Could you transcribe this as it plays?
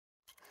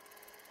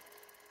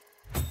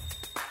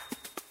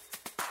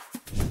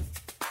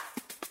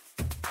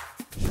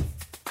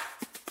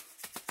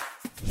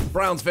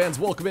Browns fans,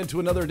 welcome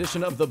into another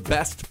edition of the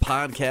best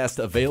podcast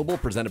available,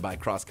 presented by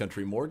Cross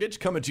Country Mortgage.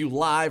 Coming to you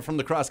live from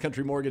the Cross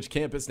Country Mortgage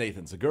campus,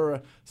 Nathan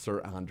Segura,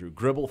 Sir Andrew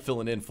Gribble,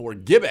 filling in for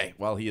Gibbe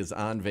while he is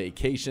on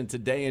vacation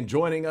today. And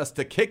joining us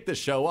to kick the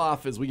show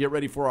off as we get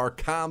ready for our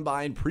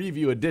Combine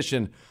Preview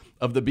edition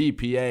of the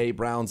BPA,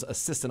 Browns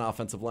assistant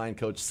offensive line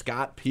coach,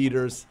 Scott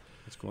Peters.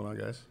 What's going on,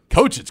 guys?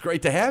 Coach, it's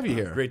great to have you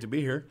here. Great to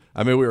be here.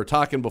 I mean, we were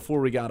talking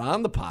before we got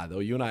on the pod, though.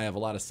 You and I have a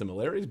lot of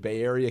similarities.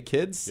 Bay Area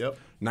kids. Yep.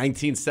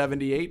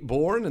 1978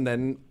 born, and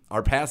then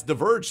our paths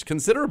diverged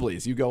considerably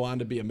as you go on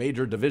to be a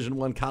major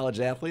Division I college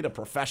athlete, a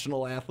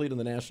professional athlete in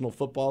the National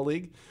Football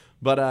League.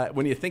 But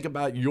when you think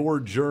about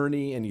your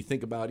journey and you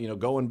think about,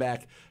 going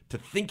back to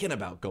thinking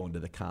about going to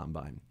the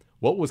Combine,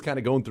 what was kind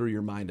of going through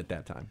your mind at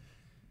that time?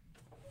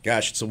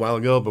 Gosh, it's a while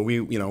ago, but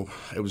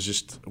I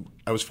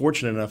was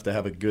fortunate enough to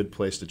have a good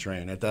place to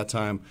train. At that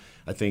time,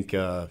 I think,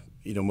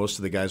 most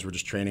of the guys were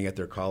just training at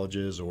their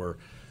colleges or,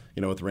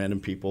 with random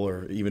people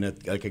or even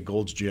at like a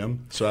Gold's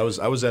Gym. So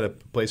I was at a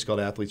place called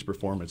Athletes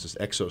Performance, it's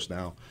Exos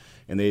now,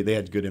 and they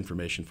had good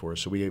information for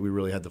us. So we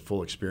really had the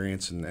full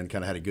experience and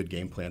kind of had a good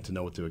game plan to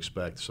know what to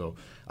expect. So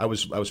I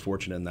was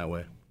fortunate in that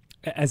way.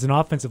 As an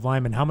offensive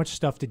lineman, how much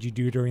stuff did you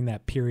do during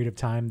that period of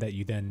time that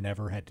you then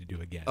never had to do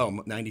again? Oh,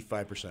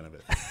 95% of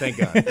it. Thank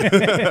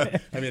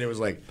God. I mean,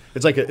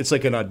 it's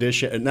like an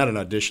audition, not an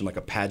audition, like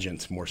a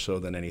pageant more so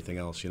than anything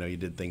else. You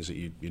did things that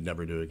you'd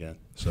never do again.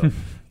 So,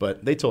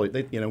 but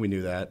we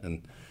knew that,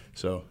 and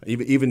so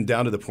even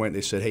down to the point they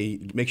said, hey,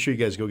 make sure you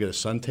guys go get a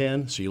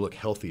suntan so you look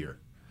healthier.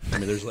 I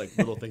mean, there's like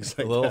little things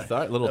like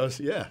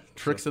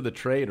tricks of the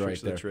trade right there.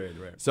 Tricks of the trade,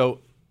 right. So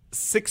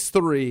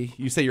 6'3",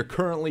 you say you're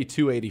currently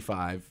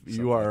 285.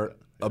 You are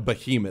a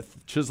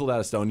behemoth, chiseled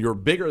out of stone. You're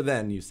bigger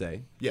than, you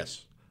say.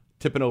 Yes.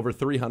 Tipping over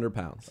 300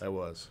 pounds. I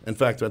was. In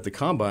fact, at the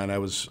Combine, I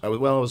was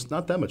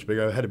not that much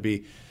bigger.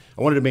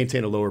 I wanted to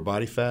maintain a lower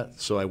body fat,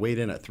 so I weighed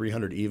in at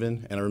 300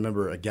 even, and I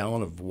remember a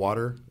gallon of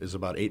water is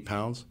about 8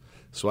 pounds.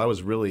 So it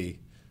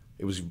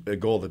was a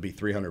goal to be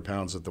 300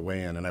 pounds at the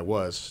weigh-in, and I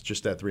was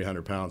just at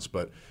 300 pounds,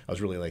 but I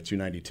was really like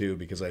 292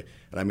 because I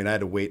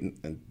had to wait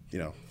and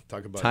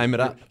talk about time it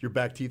up. Your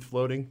back teeth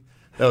floating.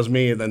 That was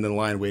me, and then the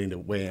line waiting to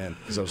weigh in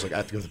because I was like, I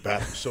have to go to the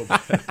bathroom so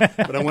bad.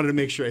 But I wanted to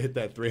make sure I hit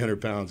that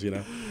 300 pounds,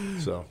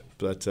 So,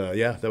 but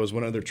that was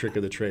one other trick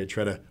of the trade.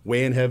 Try to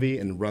weigh in heavy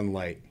and run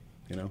light,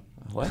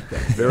 I like that.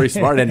 Very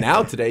smart. And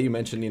now today you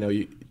mentioned,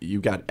 you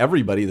got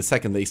everybody, the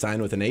second they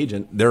sign with an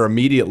agent, they're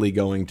immediately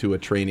going to a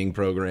training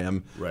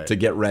program to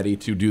get ready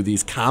to do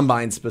these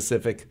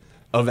Combine-specific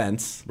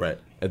events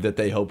that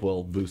they hope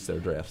will boost their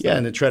draft. Yeah,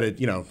 and to try to,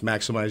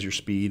 maximize your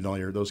speed and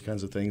all those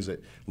kinds of things.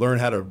 That learn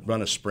how to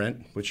run a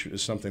sprint, which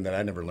is something that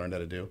I never learned how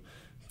to do.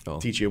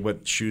 Teach you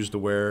what shoes to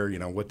wear,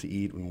 what to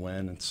eat and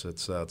when. It's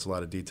a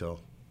lot of detail.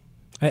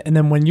 And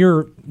then when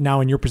you're now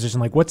in your position,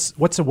 like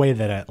what's a way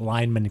that a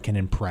lineman can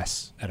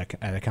impress at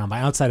a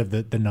Combine outside of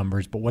the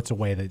numbers, but what's a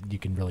way that you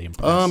can really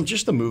impress?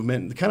 Just the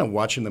movement, kind of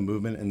watching the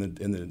movement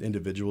in the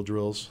individual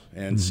drills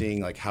and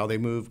seeing like how they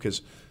move,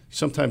 because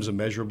sometimes the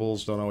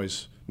measurables don't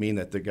always mean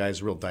that the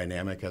guy's real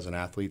dynamic as an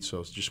athlete.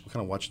 So it's just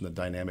kind of watching the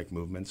dynamic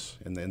movements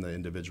in the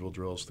individual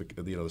drills,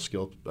 the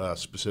skill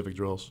specific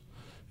drills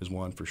is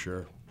one for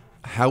sure.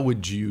 How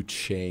would you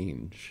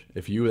change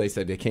if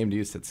they came to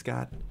you and said,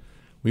 Scott,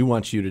 we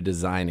want you to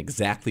design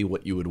exactly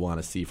what you would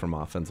want to see from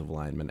offensive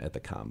linemen at the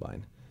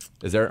Combine?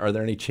 Are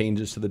there any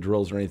changes to the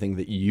drills or anything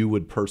that you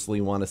would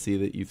personally want to see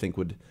that you think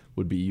would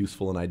be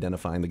useful in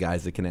identifying the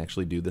guys that can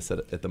actually do this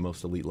at the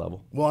most elite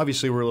level? Well,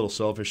 obviously we're a little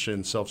selfish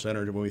and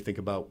self-centered when we think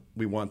about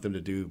we want them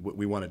to do what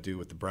we want to do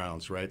with the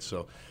Browns, right?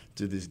 So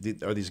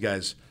are these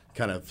guys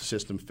kind of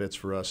system fits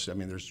for us? I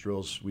mean, there's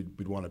drills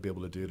we'd want to be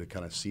able to do to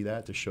kind of see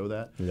that, to show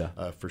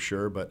that, for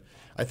sure. But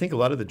I think a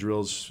lot of the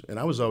drills, and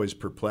I was always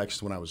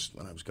perplexed when I was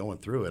going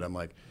through it. I'm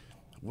like,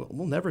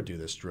 we'll never do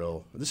this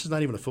drill. This is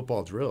not even a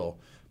football drill,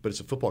 but it's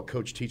a football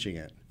coach teaching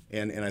it.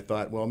 And I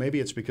thought, well,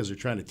 maybe it's because they're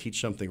trying to teach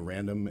something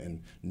random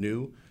and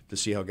new to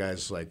see how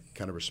guys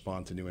kind of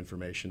respond to new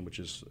information, which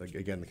is,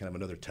 again, kind of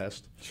another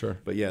test. Sure.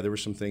 But, yeah, there were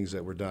some things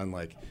that were done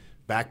like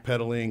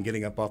backpedaling,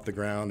 getting up off the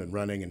ground and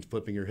running and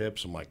flipping your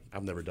hips. I'm like,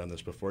 I've never done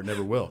this before,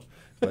 never will.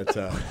 But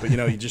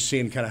you just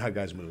seeing kind of how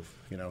guys move,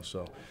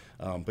 so.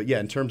 But, yeah,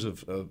 in terms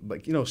of,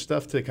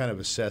 stuff to kind of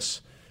assess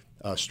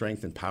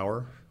strength and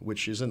power,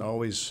 which isn't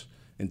always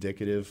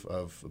indicative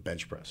of a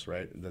bench press,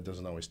 right? That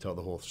doesn't always tell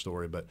the whole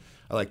story, but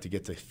I like to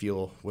get to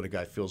feel what a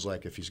guy feels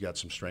like if he's got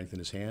some strength in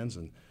his hands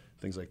and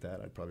things like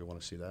that. I'd probably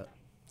want to see that.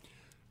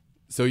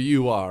 So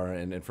you are,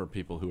 and for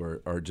people who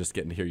are just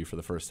getting to hear you for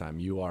the first time,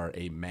 you are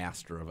a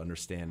master of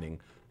understanding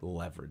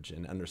leverage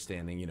and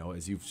understanding,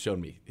 as you've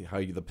shown me, how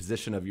the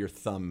position of your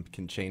thumb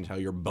can change how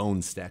your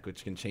bones stack,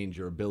 which can change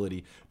your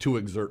ability to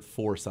exert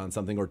force on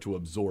something or to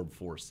absorb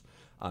force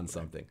on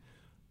something.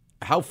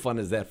 How fun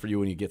is that for you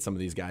when you get some of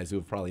these guys who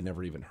have probably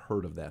never even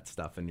heard of that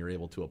stuff and you're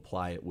able to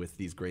apply it with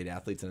these great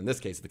athletes? And in this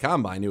case, the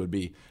Combine, it would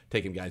be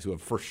taking guys who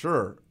have for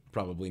sure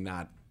probably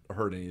not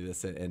heard any of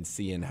this and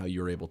seeing how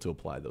you're able to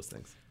apply those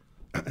things.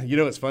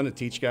 It's fun to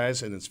teach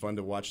guys and it's fun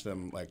to watch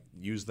them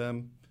use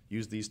them.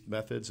 use these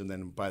methods, and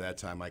then by that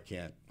time I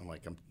can't. I'm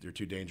like, you're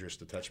too dangerous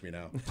to touch me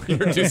now.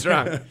 You're too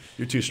strong.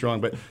 You're too strong.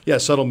 But yeah,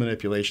 subtle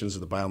manipulations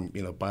of the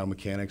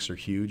biomechanics are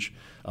huge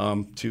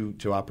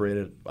to operate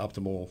at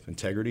optimal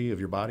integrity of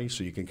your body,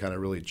 so you can kind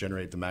of really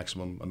generate the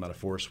maximum amount of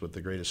force with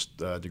the greatest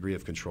degree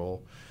of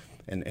control.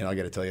 And I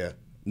got to tell you,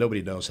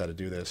 nobody knows how to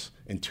do this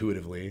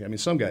intuitively. I mean,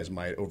 some guys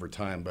might over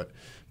time, but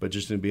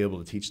just to be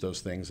able to teach those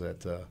things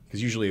that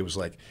because usually it was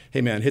like, hey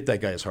man, hit that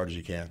guy as hard as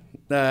you can.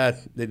 Nah,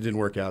 it didn't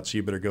work out, so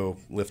you better go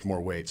lift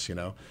more weights, you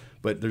know.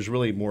 But there's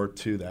really more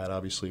to that,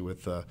 obviously,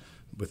 with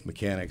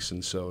mechanics.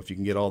 And so if you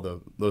can get all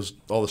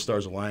the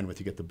stars aligned with,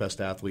 you get the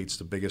best athletes,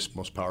 the biggest,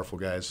 most powerful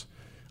guys,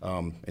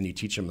 and you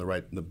teach them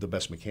the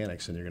best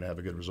mechanics, and you're going to have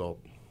a good result.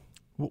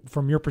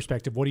 From your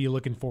perspective, what are you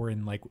looking for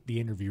in like the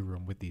interview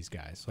room with these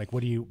guys? Like,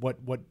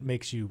 what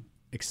makes you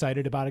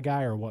excited about a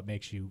guy, or what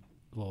makes you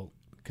a little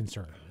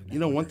concerned? You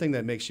know, one thing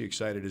that makes you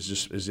excited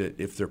is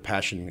if their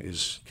passion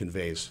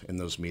conveys in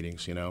those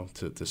meetings. You know,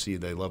 to see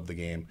they love the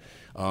game.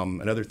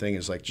 Another thing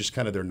is like just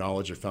kind of their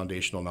knowledge, or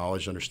foundational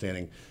knowledge,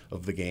 understanding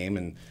of the game,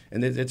 and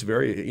it's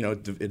very, you know,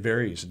 it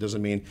varies. It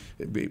doesn't mean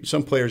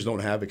some players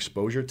don't have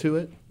exposure to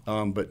it,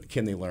 but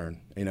can they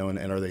learn? You know, and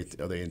are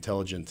they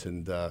intelligent,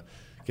 and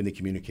can they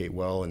communicate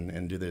well,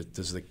 and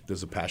does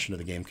the passion of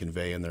the game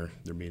convey in their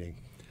meeting?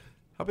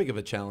 How big of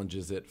a challenge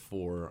is it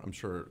for, I'm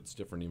sure it's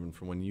different even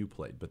from when you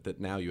played, but that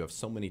now you have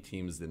so many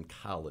teams in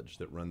college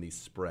that run these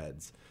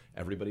spreads.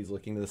 Everybody's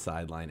looking to the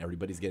sideline,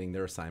 everybody's getting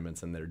their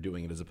assignments, and they're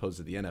doing it, as opposed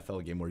to the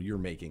NFL game where you're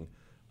making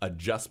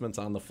adjustments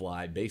on the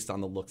fly based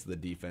on the looks of the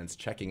defense,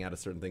 checking out of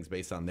certain things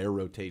based on their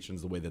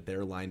rotations, the way that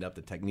they're lined up,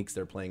 the techniques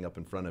they're playing up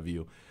in front of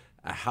you.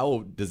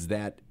 How does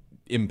that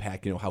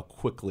impact, you know, how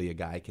quickly a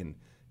guy can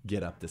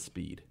get up to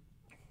speed?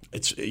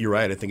 You're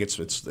right. I think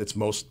it's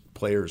most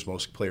players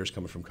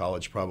coming from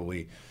college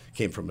probably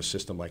came from a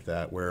system like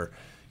that where,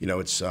 you know,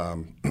 it's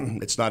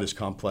not as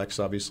complex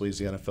obviously as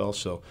the NFL.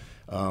 So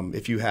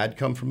if you had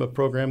come from a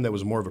program that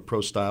was more of a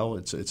pro style,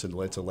 it's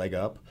a leg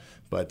up.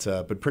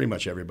 But pretty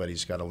much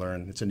everybody's got to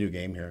learn. It's a new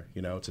game here.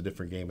 You know, it's a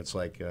different game. It's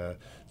like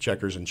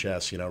checkers and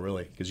chess. You know,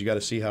 really, because you got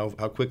to see how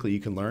quickly you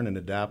can learn and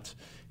adapt,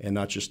 and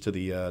not just to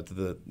the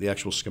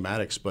actual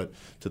schematics, but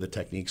to the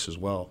techniques as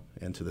well,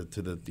 and to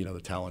the you know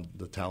the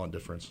talent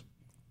difference.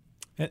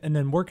 And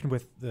then working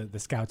with the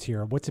scouts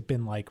here, what's it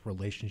been like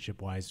relationship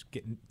wise,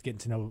 getting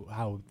to know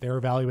how they're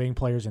evaluating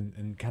players,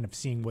 and kind of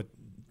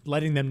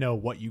letting them know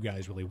what you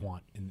guys really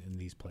want in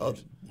these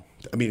players?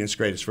 I mean, it's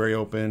great. It's very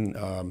open.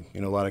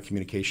 You know, a lot of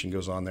communication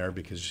goes on there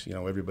because, you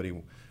know,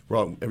 you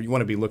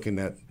want to be looking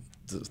at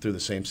through the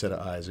same set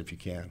of eyes if you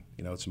can.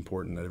 You know, it's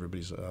important that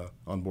everybody's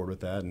on board with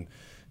that, and,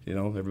 you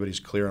know, everybody's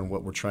clear on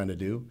what we're trying to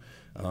do.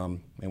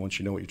 And once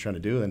you know what you're trying to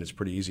do, then it's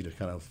pretty easy to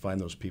kind of find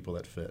those people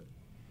that fit.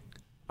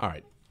 All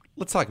right.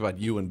 Let's talk about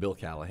you and Bill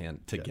Callahan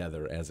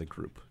together as a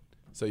group.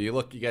 So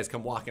you guys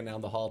come walking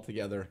down the hall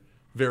together,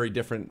 very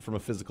different from a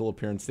physical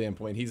appearance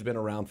standpoint. He's been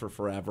around for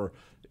forever,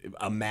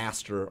 a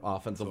master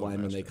offensive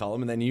lineman, they call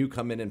him. And then you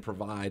come in and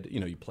provide,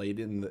 you know, you played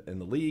in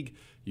the league.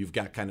 You've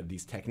got kind of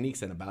these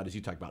techniques and about, as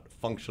you talk about,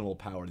 functional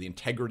power, the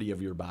integrity of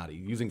your body,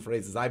 using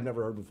phrases I've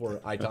never heard before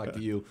I talk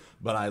to you,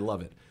 but I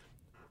love it.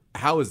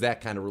 How has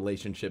that kind of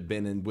relationship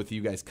been, and with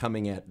you guys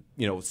coming at,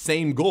 you know,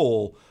 same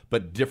goal,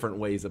 but different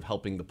ways of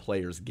helping the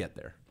players get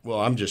there?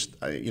 Well,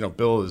 you know,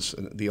 Bill is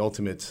the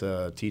ultimate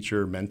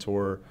teacher,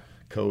 mentor,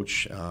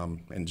 coach,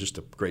 and just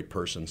a great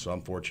person. So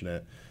I'm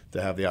fortunate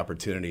to have the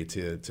opportunity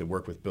to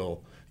work with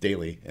Bill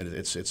daily, and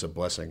it's a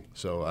blessing.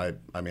 So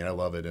I mean, I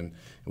love it, and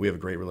we have a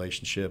great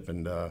relationship.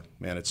 And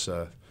man,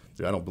 I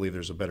don't believe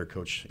there's a better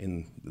coach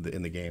in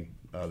the game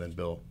than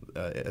Bill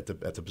at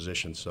the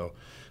position. So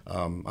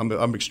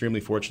I'm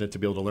extremely fortunate to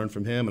be able to learn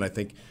from him, and I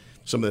think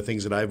some of the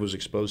things that I was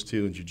exposed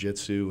to in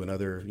jiu-jitsu and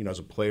other, you know, as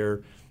a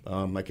player,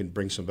 I can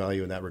bring some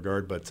value in that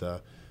regard. But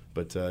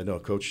no,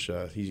 Coach,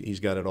 he's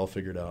got it all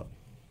figured out.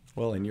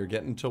 Well, and you're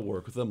getting to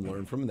work with them,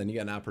 learn from them, and then you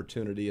got an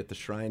opportunity at the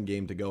Shrine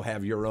game to go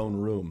have your own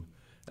room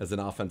as an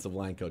offensive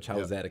line coach. How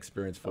was that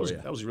experience for you?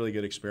 That was a really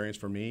good experience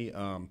for me.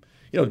 You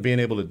know, being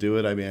able to do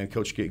it, I mean,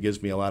 Coach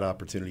gives me a lot of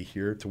opportunity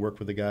here to work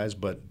with the guys,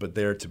 but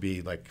there to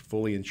be like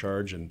fully in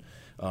charge and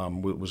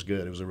was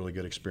good. It was a really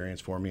good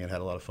experience for me, and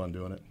had a lot of fun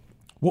doing it.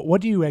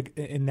 What do you,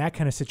 in that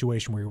kind of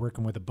situation where you're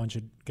working with a bunch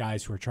of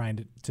guys who are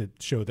trying to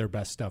show their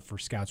best stuff for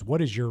scouts, what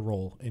is your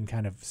role in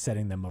kind of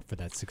setting them up for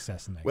that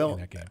success in that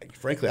game?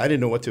 Frankly, I didn't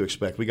know what to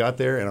expect. We got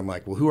there, and I'm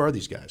like, well, who are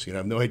these guys? You know,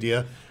 I have no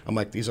idea. I'm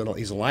like, he's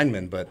a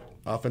lineman, but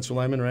offensive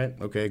lineman, right?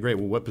 Okay, great.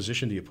 Well, what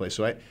position do you play?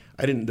 So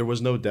there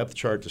was no depth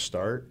chart to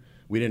start.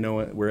 We didn't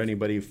know where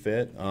anybody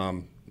fit.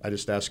 I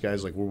just asked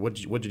guys like, well, what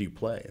did you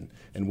play?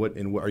 And what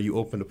are you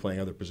open to playing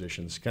other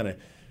positions? Kind of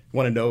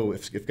want to know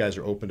if guys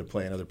are open to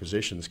playing other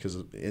positions, because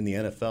in the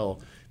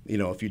NFL, you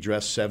know, if you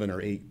dress 7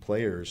 or 8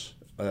 players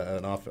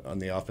on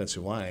the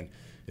offensive line,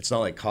 it's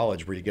not like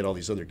college where you get all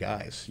these other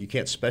guys. You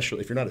can't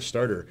if you're not a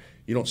starter,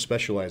 you don't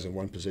specialize in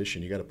one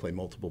position. You got to play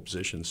multiple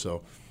positions.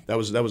 So that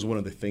was one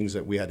of the things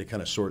that we had to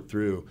kind of sort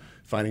through,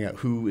 finding out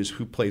who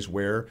plays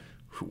where,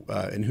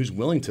 and who's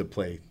willing to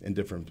play in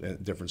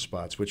different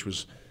spots, which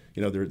was,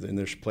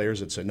 there's players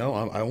that say, no,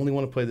 I only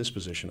want to play this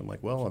position. I'm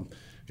like, well,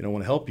 I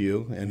want to help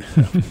you. And,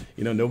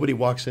 nobody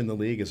walks in the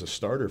league as a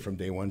starter from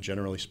day one,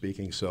 generally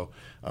speaking. So,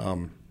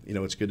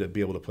 it's good to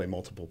be able to play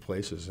multiple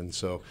places. And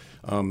so,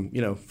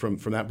 from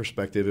that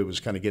perspective, it was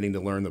kind of getting to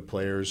learn the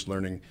players,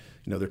 learning,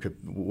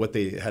 what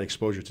they had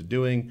exposure to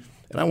doing.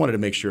 And I wanted to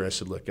make sure, I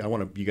said, look, I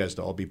want you guys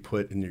to all be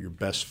put your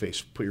best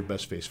face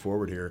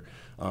forward here.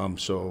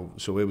 So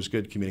it was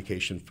good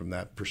communication from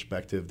that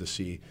perspective to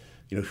see,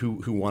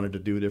 who wanted to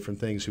do different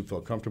things, who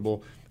felt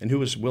comfortable, and who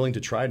was willing to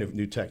try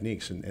new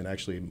techniques. And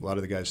actually, a lot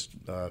of the guys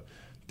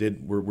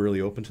were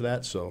really open to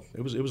that. So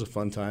it was a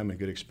fun time and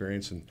good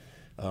experience. And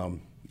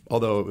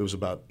although it was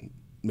about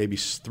maybe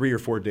 3 or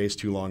 4 days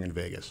too long in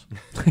Vegas.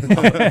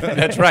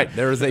 That's right.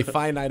 There is a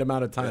finite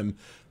amount of time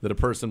that a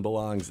person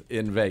belongs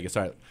in Vegas.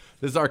 All right,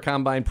 this is our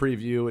Combine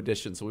Preview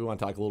edition, so we want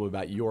to talk a little bit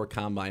about your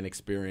Combine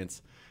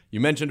experience.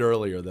 You mentioned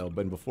earlier, though,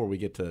 but before we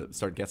get to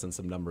start guessing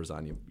some numbers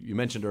on you, you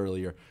mentioned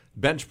earlier,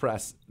 bench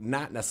press,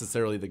 not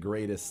necessarily the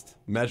greatest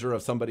measure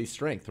of somebody's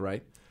strength,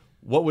 right?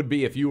 What would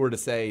be if you were to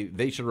say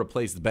they should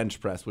replace the bench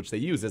press, which they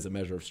use as a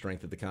measure of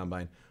strength at the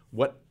Combine,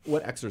 what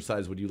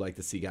exercise would you like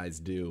to see guys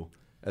do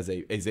as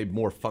a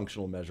more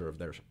functional measure of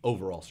their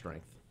overall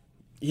strength?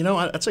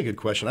 That's a good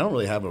question. I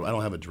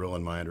don't have a drill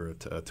in mind or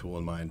a tool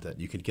in mind that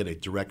you could get a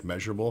direct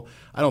measurable.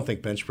 I don't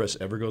think bench press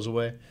ever goes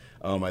away.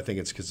 I think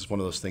it's because it's one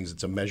of those things.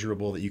 It's a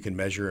measurable that you can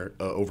measure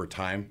over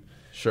time.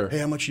 Sure. Hey,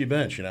 how much do you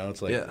bench?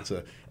 It's like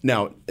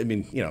now. I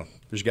mean,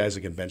 there's guys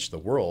that can bench the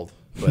world,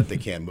 but they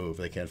can't move.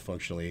 They can't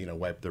functionally,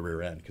 wipe the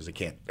rear end because they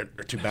can't. They're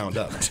too bound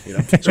up.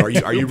 So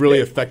are you really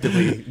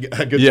effectively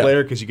a good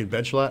player because you can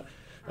bench a lot?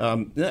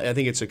 I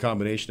think it's a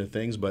combination of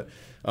things, but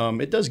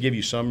it does give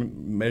you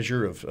some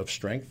measure of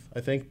strength, I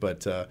think,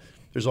 but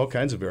there's all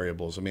kinds of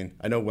variables. I mean,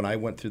 I know when I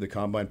went through the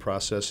Combine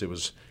process, it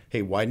was,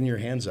 hey, widen your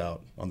hands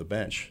out on the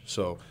bench.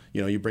 So,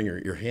 you bring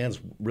your hands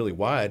really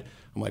wide.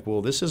 I'm like,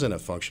 well, this isn't a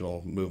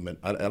functional movement.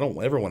 I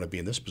don't ever want to be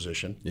in this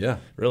position. Yeah.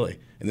 Really.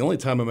 And the only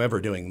time I'm ever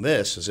doing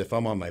this is if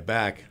I'm on my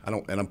back,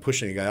 and I'm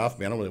pushing a guy off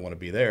me, I don't really want to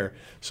be there.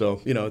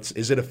 So,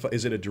 is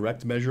it a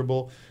direct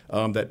measurable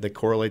that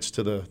correlates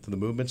to the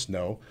movements?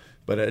 No.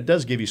 But it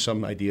does give you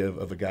some idea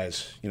of a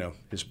guy's,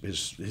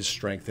 his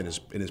strength and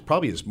his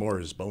probably more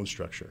his bone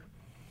structure.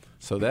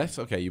 So that's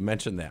okay. You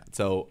mentioned that.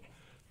 So,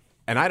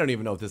 and I don't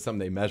even know if this is something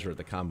they measure at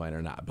the Combine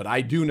or not, but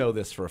I do know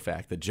this for a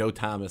fact that Joe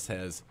Thomas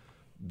has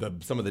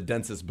some of the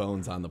densest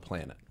bones on the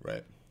planet.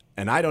 Right.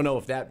 And I don't know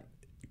if that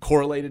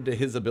correlated to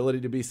his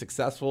ability to be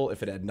successful,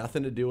 if it had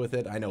nothing to do with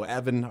it. I know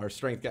Evan, our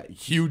strength guy,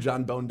 huge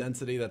on bone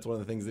density. That's one of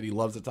the things that he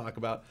loves to talk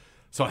about.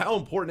 So how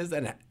important is that?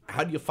 And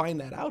how do you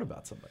find that out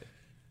about somebody?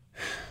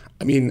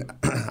 I mean,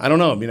 I don't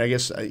know. I mean, I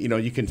guess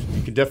you can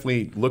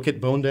definitely look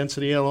at bone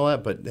density and all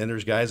that, but then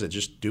there's guys that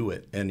just do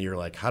it, and you're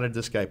like, how did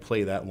this guy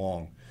play that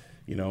long?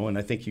 And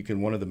I think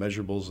one of the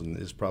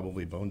measurables is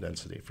probably bone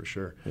density for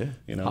sure.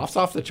 Yeah. Hoff's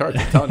off the charts.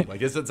 I'm telling you.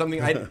 Like, is it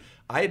something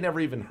I had never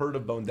even heard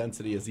of bone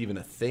density as even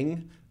a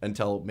thing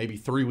until maybe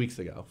 3 weeks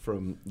ago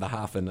from the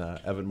Hoff and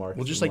Evan Marcus.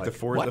 Well, just like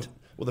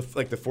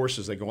the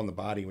forces that go on the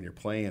body when you're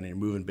playing and you're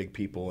moving big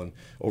people, and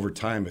over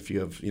time, if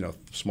you have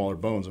smaller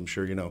bones, I'm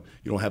sure you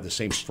don't have the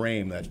same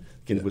frame that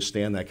can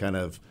withstand that kind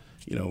of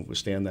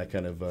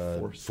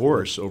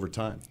force over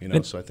time.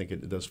 So I think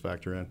it does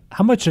factor in.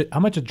 How much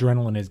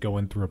adrenaline is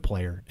going through a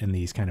player in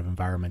these kind of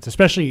environments,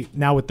 especially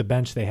now with the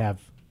bench? They have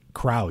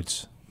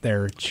crowds.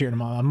 They're cheering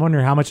them on. I'm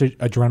wondering how much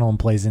adrenaline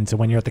plays into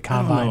when you're at the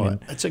Combine.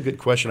 That's a good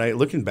question.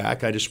 Looking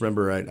back, I just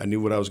remember I knew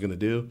what I was going to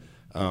do.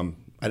 I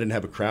didn't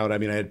have a crowd. I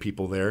mean, I had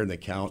people there, and they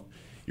count.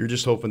 You're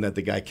just hoping that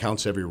the guy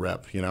counts every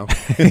rep,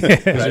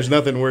 There's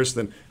nothing worse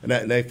than –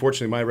 and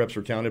fortunately, my reps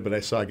were counted, but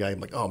I saw a guy,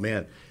 I'm like, oh,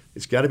 man,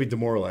 it's got to be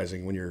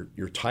demoralizing when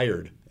you're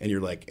tired and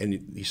you're like – and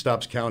he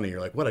stops counting. You're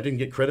like, what, I didn't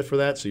get credit for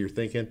that? So you're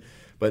thinking –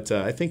 but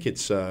I think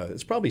it's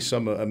probably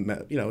some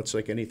it's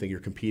like anything. You're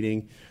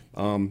competing,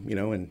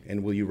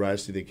 and will you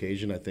rise to the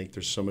occasion? I think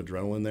there's some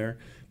adrenaline there.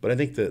 But I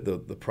think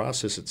the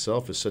process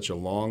itself is such a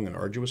long and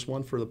arduous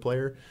one for the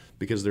player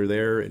because they're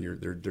there and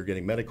they're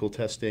getting medical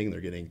testing,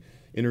 they're getting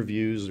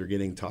interviews, they're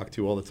getting talked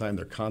to all the time.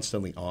 They're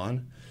constantly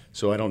on.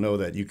 So I don't know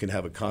that you can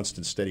have a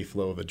constant, steady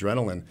flow of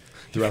adrenaline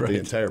throughout the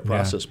entire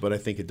process, but I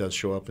think it does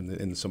show up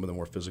in some of the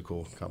more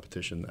physical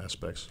competition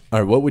aspects. All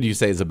right, what would you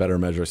say is a better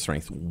measure of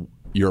strength?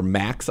 Your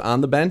max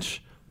on the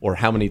bench, or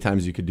how many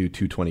times you could do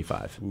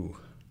 225? Ooh,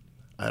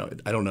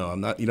 I don't know.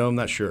 I'm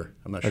not sure.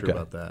 I'm not sure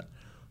about that.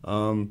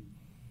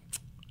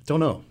 Don't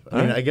know.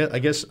 I mean, I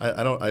guess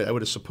I don't. I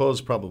would suppose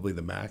probably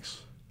the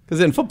max.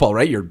 Because in football,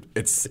 right,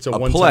 it's a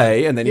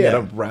play, and then you got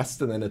to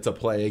rest, and then it's a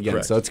play again.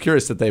 Correct. So it's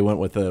curious that they went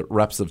with the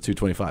reps of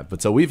 225. But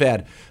so we've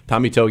had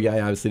Tommy Togiai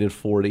obviously did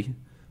 40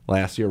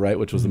 last year, right,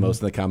 which was the most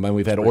in the Combine.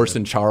 We've had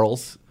Orson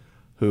Charles,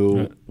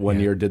 who one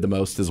year did the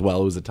most as well.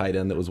 Who was a tight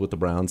end that was with the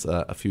Browns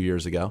a few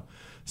years ago.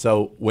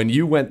 So when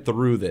you went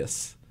through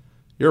this,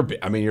 you're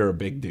a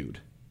big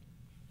dude.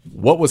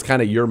 What was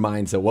kind of your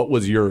mindset? What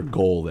was your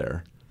goal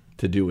there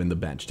to do in the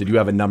bench? Did you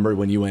have a number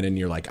when you went in and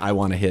you're like, I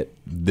want to hit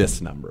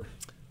this number?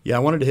 Yeah, I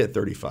wanted to hit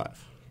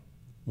 35.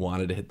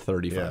 Wanted to hit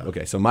 35. Yeah.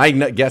 Okay, so my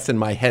guess in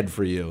my head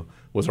for you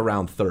was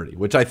around 30,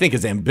 which I think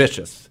is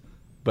ambitious,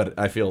 but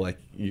I feel like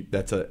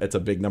that's a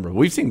big number.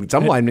 We've seen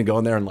some linemen go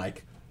in there and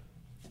like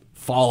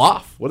fall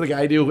off. What did the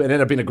guy do and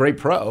end up being a great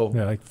pro?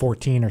 Yeah, like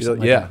 14 or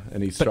something. Yeah, like that.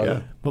 and he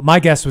struggled. But my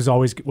guess was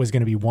always going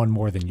to be one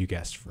more than you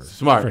guessed for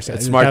Smart. For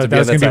It's smart to be on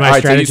was that gonna side. my All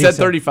right, so you strategy.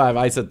 said 35.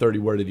 I said 30.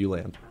 Where did you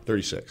land?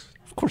 36.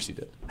 Of course you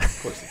did.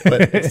 Of course you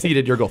did. But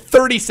exceeded your goal.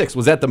 36.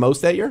 Was that the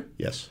most that year?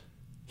 Yes.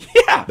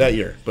 Yeah. That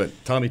year. But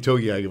Tommy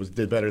Togiai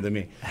did better than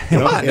me.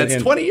 Come on,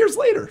 that's 20 years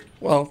later.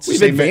 Well, it's the We've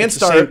same- advanced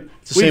it's the same-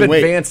 it's the same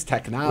weight. advanced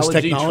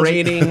technology,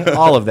 technology? training,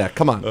 all of that.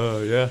 Come on.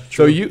 Yeah.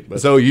 So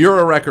you're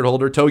a record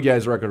holder.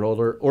 Togiai's a record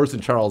holder. Orson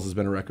Charles has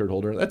been a record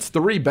holder. That's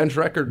 3 bench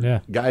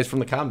record guys from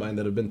the combine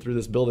that have been through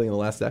this building in the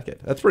last decade.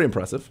 That's pretty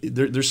impressive.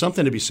 There's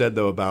something to be said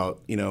though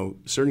about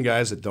certain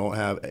guys that don't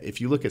have.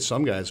 If you look at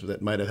some guys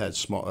that might have had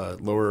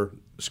lower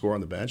score on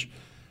the bench,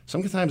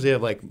 sometimes they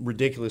have like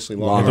ridiculously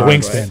long The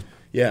arms, wingspan. right?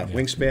 Yeah,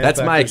 wingspan. That's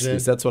my factors in.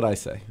 excuse. That's what I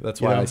say.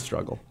 That's why I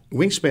struggle.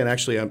 Wingspan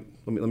actually.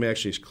 Let me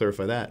actually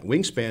clarify that.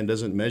 Wingspan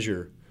doesn't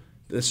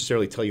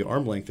necessarily tell you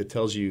arm length. It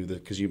tells you that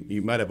because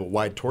you might have a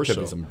wide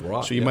torso, some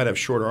broad, so you might have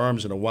shorter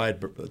arms and a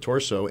wide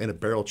torso and a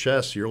barrel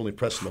chest. So you're only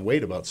pressing the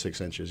weight about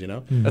 6 inches.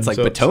 That's like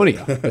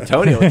Batonio.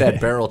 Batonio with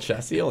that barrel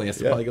chest, he only has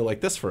to probably go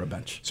like this for a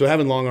bench. So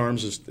having long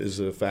arms is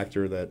a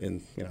factor that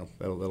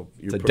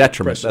It's a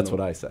detriment. That's what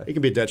I say. It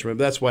can be a detriment.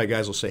 But that's why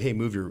guys will say, "Hey,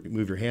 move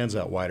your hands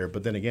out wider."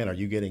 But then again, are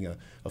you getting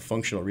a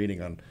functional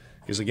reading on?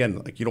 Because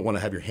again, like you don't want to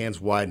have your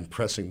hands wide and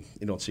pressing.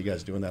 You don't see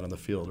guys doing that on the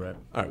field, right?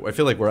 All right, well, I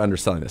feel like we're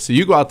underselling this. So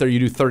you go out there, you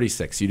do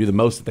 36. You do the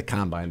most at the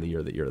combine the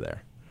year that you're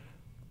there.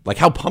 Like,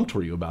 how pumped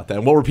were you about that?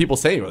 And what were people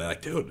saying? Were they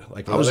like, dude?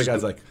 Like, I was other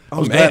guys like, I oh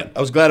was man. glad,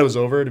 I was glad it was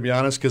over, to be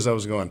honest, because I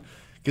was going,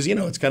 because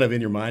it's kind of in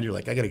your mind. You're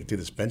like, I got to do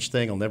this bench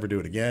thing. I'll never do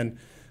it again.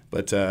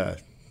 But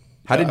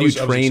how did you I was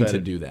train to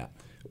excited. do that?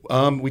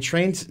 We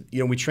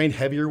trained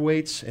heavier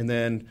weights, and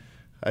then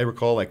I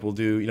recall like we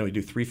do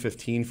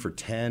 315 for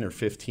 10 or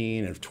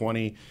 15 or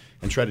 20,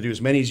 and try to do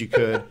as many as you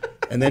could.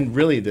 And then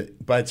really,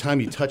 by the time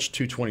you touch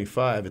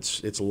 225,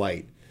 it's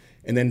light.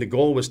 And then the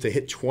goal was to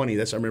hit 20.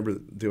 I remember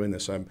doing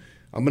this. I'm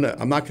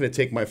not gonna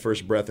take my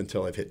first breath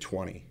until I've hit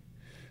 20.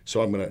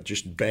 So I'm gonna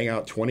just bang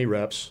out 20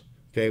 reps,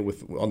 okay,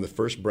 on the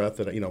first breath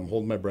that I'm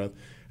holding my breath,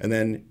 and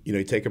then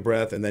you take a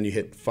breath, and then you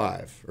hit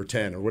 5 or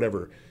 10 or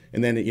whatever,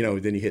 and then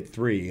then you hit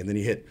 3, and then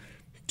you hit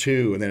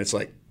 2, and then it's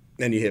like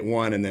then you hit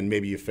 1, and then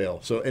maybe you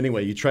fail. So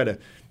anyway, you try to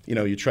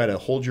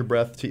hold your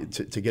breath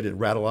to get it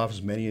rattle off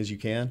as many as you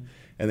can,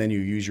 and then you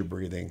use your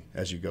breathing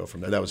as you go from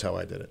there. That was how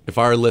I did it. If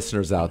our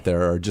listeners out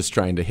there are just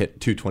trying to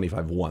hit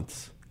 225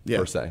 once,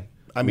 per se,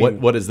 I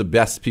mean, what is the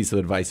best piece of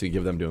advice you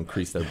give them to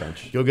increase their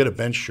bench? You'll get a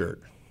bench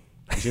shirt.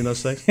 You seen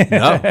those things?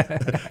 No.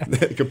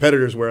 The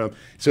competitors wear them.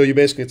 So you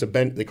basically, it's a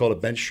bench. They call it a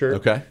bench shirt.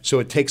 Okay. So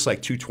it takes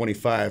like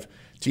 225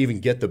 to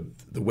even get the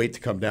weight to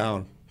come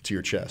down to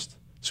your chest.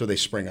 So they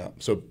spring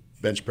up. So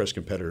bench press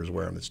competitors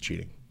wear them. It's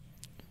cheating.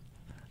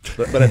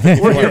 But I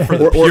think We're here for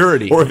the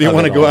purity. Or if you of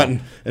want to it go all. out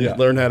and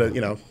learn how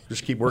to,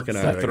 just keep working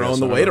on it. I Throwing guess.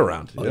 the I don't weight know.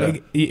 around. Yeah.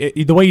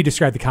 Like, the way you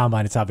describe the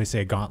combine, it's obviously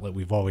a gauntlet.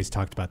 We've always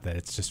talked about that.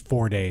 It's just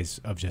 4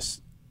 days of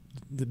just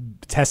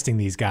testing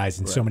these guys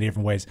in so many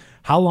different ways.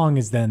 How long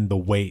is then the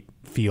wait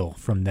feel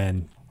from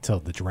then till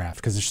the draft?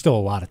 Because there's still a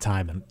lot of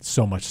time and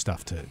so much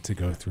stuff to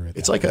go through.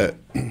 It's like there's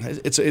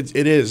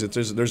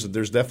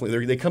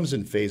definitely it comes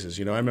in phases.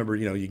 I remember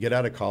you get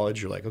out of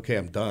college, you're like, okay,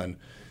 I'm done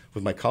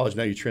with my college.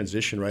 Now you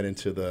transition right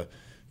into the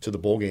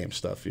bowl game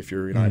stuff. If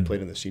you're I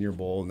played in the Senior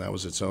Bowl, and that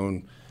was its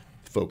own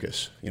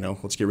focus.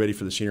 Let's get ready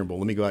for the Senior Bowl.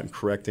 Let me go out and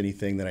correct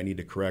anything that I need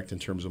to correct in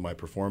terms of my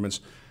performance.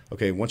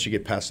 Okay, once you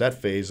get past that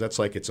phase, that's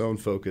like its own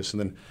focus, and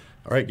then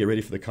all right, get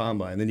ready for the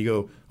combine. And then you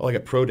go, oh, I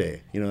got pro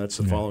day. That's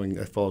the following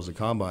that follows the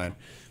combine.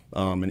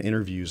 And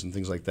interviews and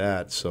things like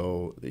that.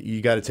 So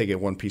you got to take it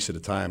one piece at a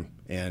time,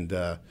 and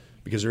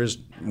because there is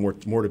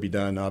more to be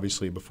done,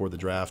 obviously, before the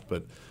draft.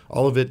 But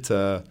all of it,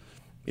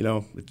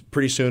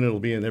 pretty soon it'll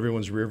be in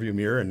everyone's rearview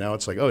mirror, and now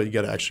it's like, oh, you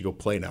got to actually go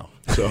play now.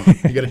 So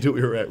you got to do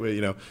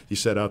what you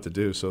set out to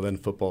do. So then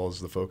football is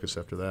the focus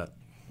after that.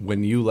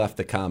 When you left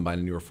the combine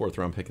and you were 4th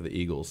round pick of the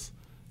Eagles,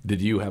 did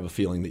you have a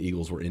feeling the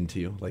Eagles were into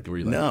you? Like, were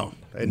you like, No,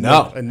 I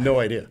had no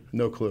idea,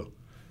 no clue.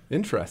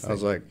 Interesting. I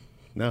was like,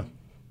 no.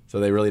 So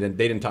they really didn't.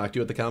 They didn't talk to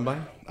you at the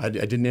combine. I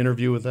didn't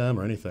interview with them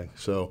or anything.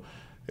 So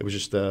it was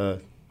just, it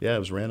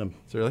was random.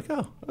 So you're like,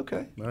 oh,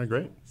 okay. All right,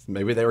 great.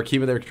 Maybe they were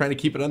trying to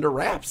keep it under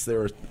wraps.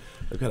 They're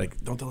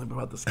like, don't tell him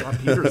about the Scott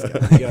Peters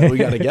guy. We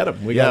got to get him.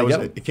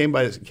 It came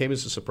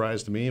as a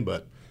surprise to me,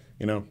 but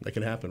that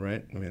can happen,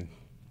 right? I mean,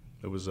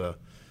 it was So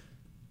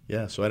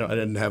I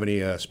didn't have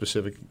any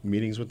specific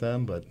meetings with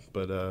them, but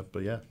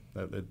yeah.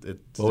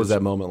 What was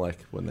that moment like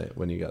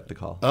when you got the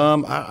call?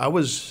 I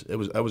was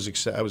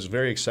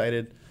very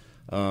excited.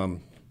 I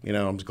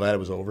was glad it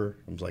was over.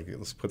 I was like,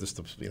 let's put this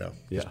to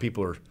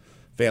because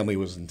family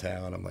was in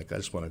town. I'm like, I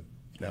just want to.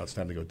 Now it's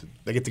time to go.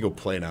 I get to go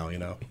play now.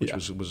 Which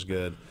was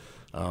good.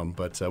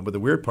 But the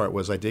weird part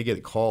was I did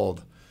get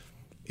called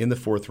in the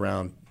 4th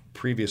round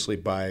previously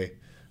by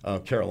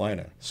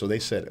Carolina. So they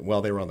said,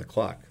 while they were on the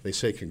clock, they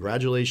say,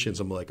 congratulations.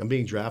 I'm like, I'm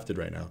being drafted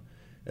right now.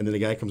 And then the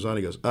guy comes on,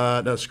 he goes,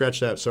 no, scratch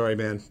that. Sorry,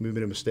 man. We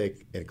made a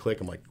mistake. And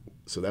click. I'm like,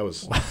 so that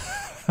was.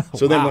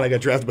 So then when I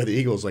got drafted by the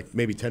Eagles, like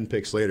maybe 10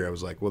 picks later, I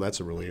was like, well, that's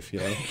a relief, you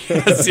know?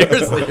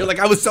 Seriously. You're like,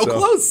 I was so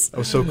close. I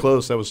was so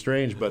close. That was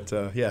strange. But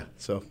yeah,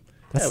 so.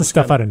 That's the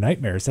stuff out of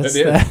nightmares. That's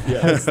yeah,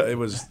 it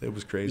was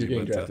crazy. You're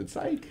getting but, drafted.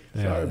 Psych.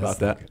 Yeah, Sorry about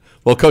that's that.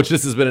 Well, Coach,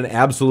 this has been an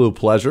absolute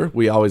pleasure.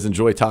 We always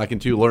enjoy talking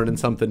to you, learning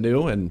something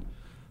new, and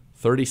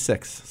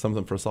 36,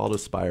 something for us all to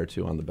aspire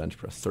to on the bench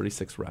press.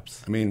 36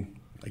 reps. I mean,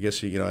 I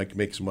guess I could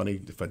make some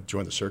money if I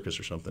joined the circus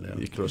or something.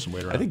 You throw some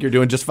weight around. I think you're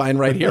doing just fine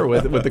right here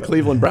with the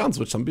Cleveland Browns,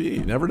 which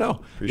you never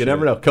know. You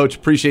never know. Coach,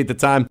 appreciate the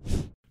time.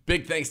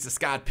 Big thanks to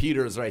Scott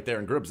Peters right there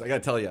in Gribbs. I got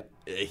to tell you,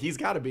 he's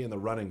got to be in the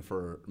running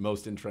for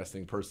most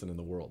interesting person in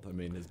the world. I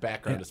mean, his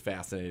background is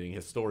fascinating.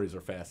 His stories are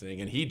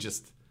fascinating. And he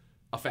just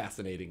a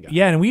fascinating guy.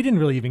 Yeah, and we didn't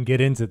really even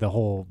get into the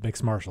whole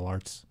mixed martial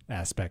arts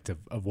aspect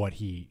of what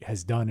he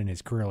has done in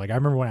his career. Like, I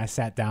remember when I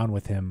sat down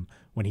with him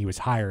when he was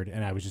hired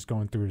and I was just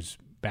going through his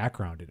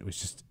background, and it was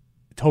just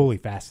totally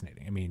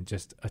fascinating. I mean,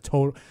 just a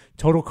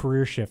total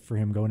career shift for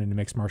him going into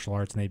mixed martial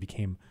arts, and they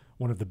became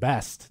one of the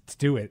best to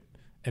do it.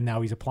 And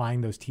now he's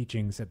applying those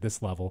teachings at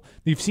this level.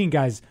 You've seen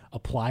guys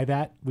apply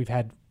that. We've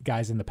had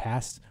guys in the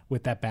past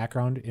with that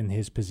background in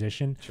his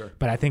position. Sure.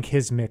 But I think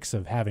his mix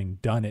of having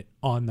done it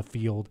on the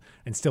field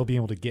and still being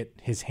able to get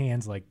his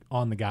hands like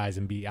on the guys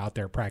and be out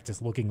there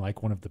practice looking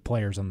like one of the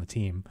players on the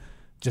team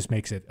just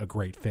makes it a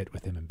great fit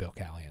with him and Bill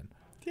Callahan.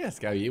 Yes,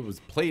 guy. He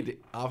was played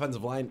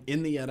offensive line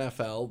in the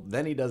NFL.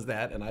 Then he does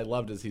that, and I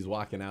loved as he's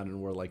walking out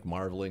and we're like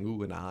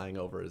marveling, and eyeing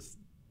over his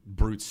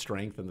brute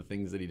strength and the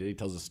things that he did. He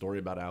tells a story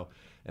about how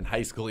in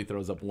high school he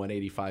throws up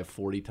 185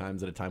 40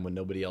 times at a time when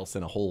nobody else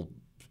in a whole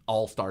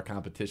all-star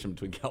competition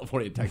between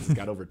California and Texas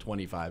got over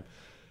 25.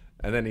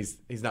 And then he's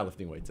not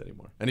lifting weights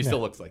anymore. And he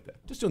still looks like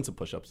that. Just doing some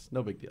push-ups.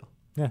 No big deal.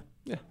 Yeah.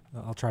 Yeah.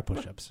 I'll try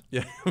push-ups.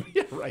 Yeah.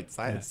 Yeah, right.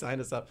 Sign us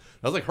up.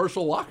 That was like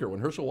Herschel Walker. When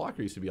Herschel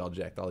Walker used to be all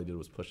jacked, all he did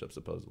was push-ups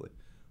supposedly.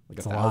 Like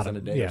It's 1,000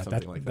 a day or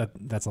something like that.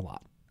 That's a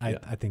lot.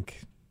 I think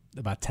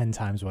about 10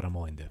 times what I'm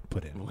willing to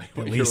put in. What At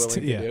you're least,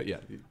 willing to do? Yeah.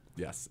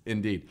 Yes,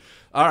 indeed.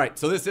 All right,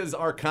 so this is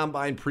our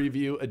Combine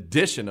Preview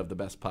edition of the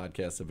best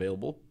podcast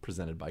available,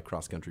 presented by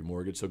Cross Country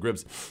Mortgage. So,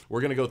 Gribbs,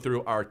 we're going to go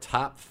through our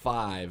top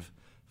 5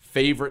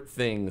 favorite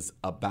things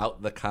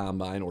about the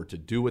Combine, or to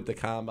do with the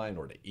Combine,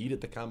 or to eat at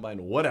the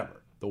Combine,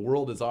 whatever. The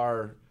world is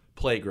our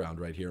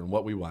playground right here and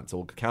what we want. So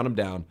we'll count them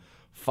down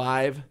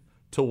 5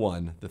 to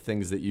 1, the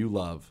things that you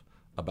love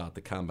about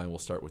the Combine. We'll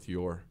start with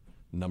your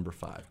number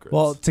 5, Gribbs.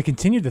 Well, to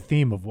continue the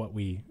theme of what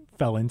we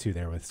fell into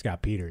there with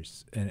Scott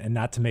Peters, and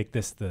not to make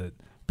this the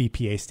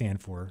BPA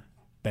stand for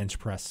bench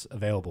press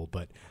available,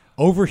 but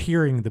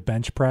overhearing the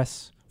bench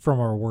press from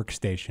our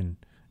workstation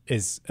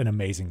is an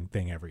amazing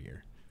thing every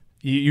year.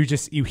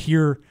 You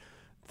hear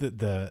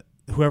the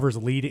whoever's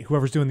leading,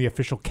 whoever's doing the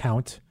official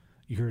count.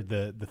 You hear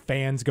the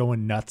fans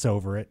going nuts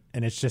over it,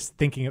 and it's just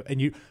thinking.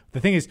 And the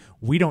thing is,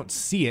 we don't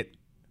see it,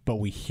 but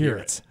we hear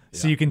it.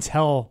 So you can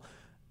tell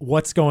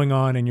what's going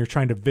on, and you're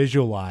trying to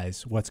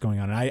visualize what's going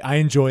on. And I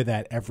enjoy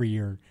that every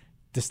year.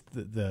 Just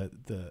the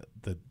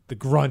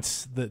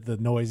grunts, the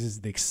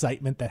noises, the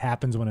excitement that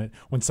happens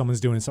when someone's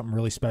doing something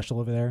really special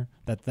over there.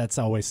 That's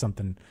always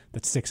something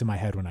that sticks in my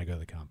head when I go to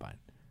the Combine.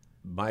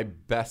 My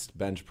best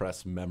bench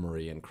press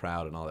memory and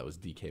crowd and all that was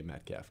DK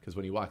Metcalf, because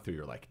when you walk through,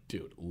 you're like,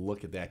 dude,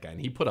 look at that guy.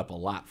 And he put up a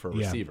lot for a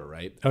receiver,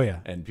 right? Oh, yeah.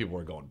 And people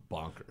were going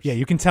bonkers. Yeah,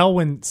 you can tell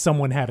when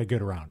someone had a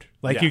good round.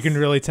 Like, you can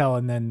really tell.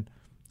 And then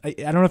I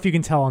don't know if you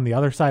can tell on the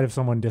other side if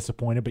someone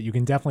disappointed, but you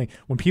can definitely,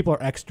 when people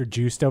are extra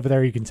juiced over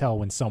there, you can tell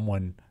when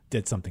someone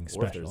did something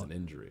special. Or if there's an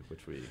injury,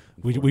 which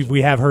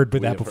we have heard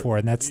that before,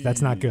 and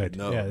that's not good.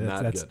 No, yeah,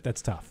 not good.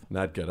 That's tough.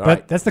 Not good. All but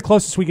right. that's the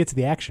closest we get to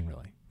the action,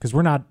 really, because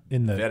we're not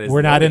in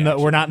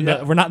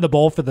the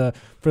bowl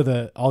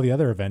for all the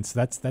other events.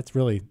 That's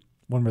really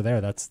when we're there.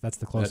 That's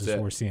the closest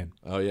we're seeing.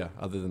 Oh yeah,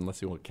 other than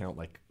unless you want to count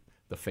like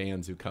the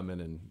fans who come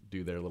in and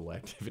do their little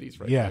activities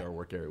by our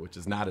work area, which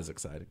is not as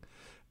exciting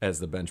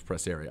as the bench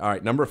press area. All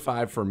right, number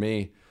 5 for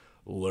me.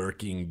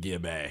 Lurking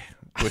Gibbe,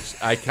 which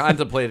I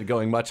contemplated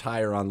going much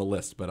higher on the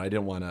list, but I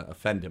didn't want to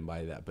offend him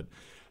by that. But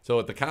so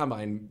at the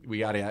Combine, we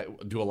got to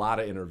do a lot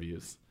of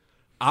interviews.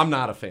 I'm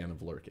not a fan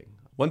of lurking.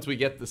 Once we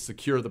get to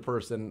secure the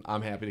person,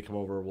 I'm happy to come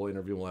over. We'll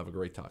interview. We'll have a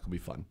great talk. It'll be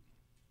fun.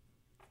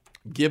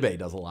 Gibbe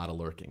does a lot of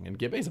lurking, and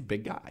Gibbe's a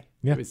big guy.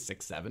 Yeah. He's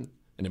 6'7",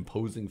 an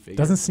imposing figure.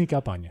 Doesn't sneak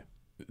up on you.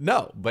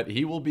 No, but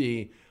he will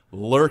be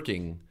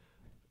lurking.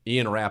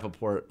 Ian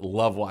Rappaport,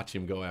 love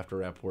watching him go after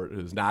Rappaport,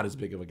 who's not as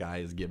big of a guy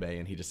as Gibbe,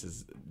 and he just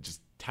is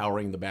just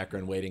towering in the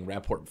background waiting.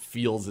 Rappaport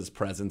feels his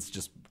presence,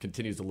 just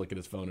continues to look at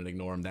his phone and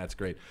ignore him. That's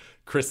great.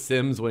 Chris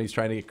Sims, when he's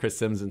trying to get Chris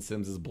Sims, and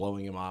Sims is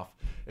blowing him off.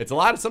 It's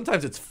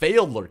sometimes it's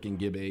failed lurking.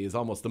 Gibbe is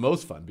almost the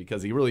most fun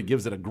because he really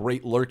gives it a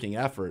great lurking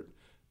effort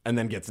and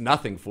then gets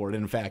nothing for it.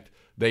 In fact,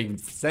 they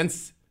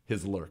sense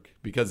his lurk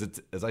because it's,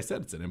 as I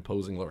said, it's an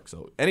imposing lurk.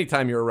 So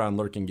anytime you're around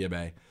lurking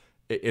Gibbe,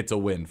 it's a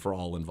win for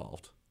all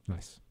involved.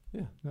 Nice.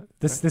 Yeah.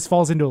 This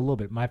falls into a little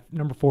bit. My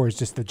number 4 is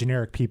just the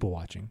generic people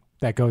watching.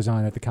 that goes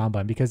on at the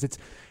Combine, because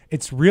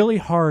it's really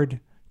hard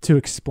to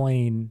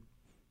explain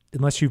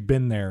unless you've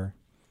been there.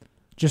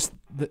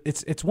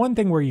 It's one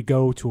thing where you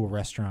go to a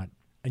restaurant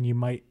and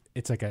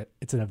it's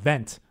an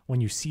event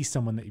when you see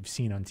someone that you've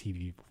seen on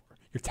TV before.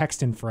 You're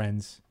texting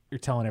friends, you're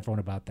telling everyone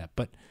about that.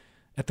 But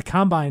at the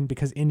Combine,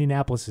 because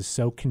Indianapolis is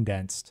so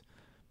condensed,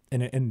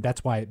 and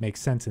that's why it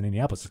makes sense in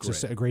Indianapolis. It's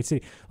just a great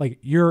city. Like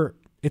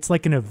it's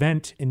like an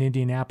event in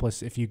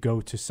Indianapolis if you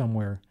go to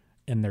somewhere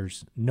and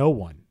there's no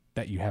one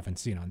that you haven't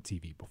seen on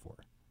TV before.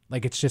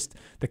 Like, it's just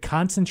the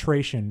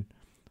concentration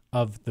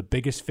of the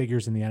biggest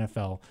figures in the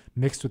NFL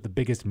mixed with the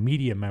biggest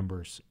media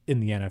members in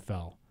the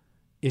NFL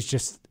is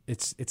just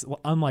it's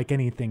unlike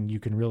anything you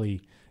can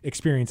really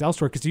experience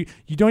elsewhere, because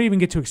you don't even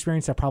get to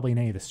experience that probably in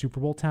any of the Super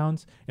Bowl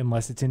towns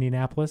unless it's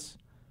Indianapolis,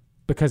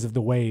 because of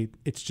the way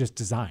it's just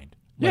designed.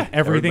 Like,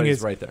 everything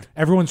is right there.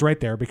 Everyone's right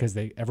there because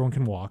everyone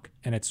can walk,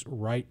 and it's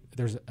right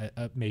there's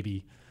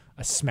maybe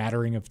a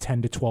smattering of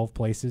 10 to 12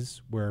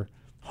 places where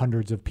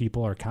hundreds of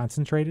people are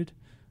concentrated,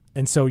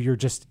 and so you're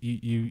just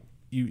you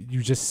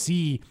just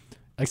see,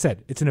 like I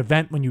said, it's an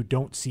event when you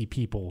don't see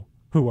people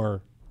who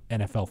are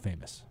NFL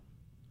famous.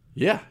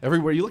 Yeah,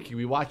 everywhere you look, you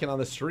be walking on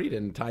the street,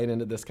 and tying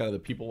into this kind of the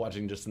people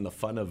watching just in the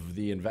fun of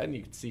the event,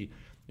 you can see,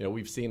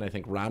 we've seen, I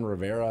think, Ron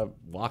Rivera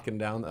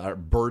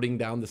birding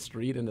down the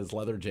street in his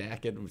leather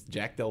jacket with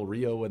Jack Del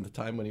Rio at the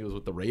time when he was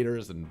with the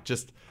Raiders, and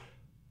just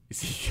you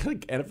see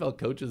like NFL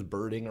coaches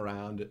birding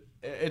around.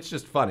 It's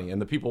just funny,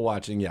 and the people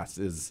watching, yes,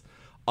 is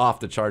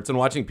off the charts, and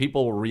watching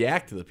people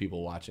react to the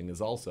people watching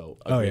is also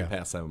a great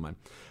pastime of mine.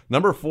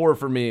 Number 4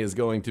 for me is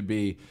going to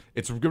be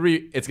it's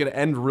going to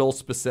end real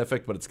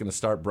specific, but it's going to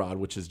start broad,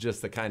 which is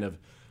just the kind of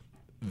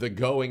the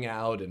going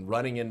out and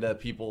running into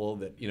people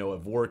that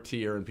have worked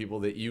here, and people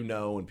that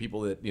and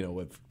people that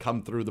have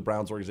come through the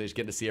Browns organization,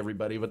 getting to see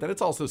everybody. But then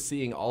it's also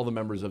seeing all the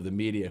members of the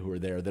media who are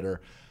there that are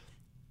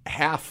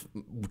half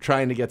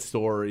trying to get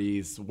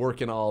stories,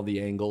 working all the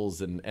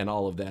angles and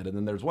all of that. And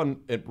then there's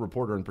one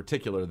reporter in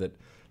particular that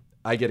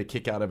I get a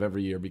kick out of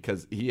every year,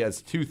 because he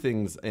has 2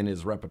 things in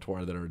his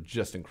repertoire that are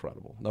just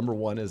incredible. Number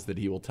 1 is that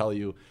he will tell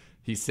you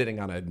he's sitting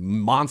on a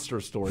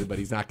monster story, but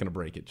he's not going to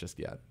break it just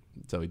yet.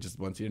 So he just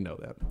wants you to know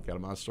that. Got a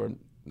monster story,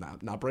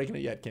 not breaking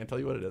it yet. Can't tell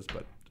you what it is,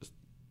 but just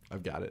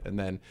I've got it. And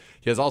then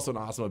he has also an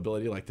awesome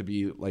ability, like to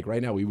be like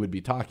right now we would be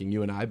talking,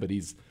 you and I, but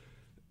he's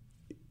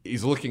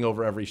looking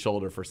over every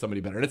shoulder for somebody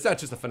better. And it's not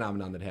just a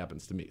phenomenon that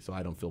happens to me, so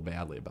I don't feel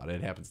badly about it.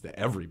 It happens to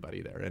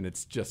everybody there, and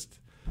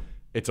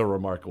it's a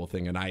remarkable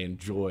thing, and I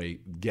enjoy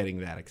getting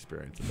that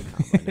experience at the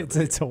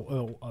Combine. It's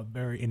a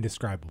very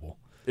indescribable.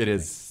 It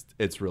is.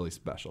 It's really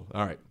special.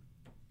 All right.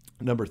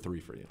 Number 3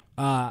 for you.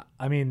 I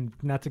mean,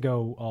 not to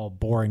go all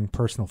boring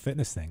personal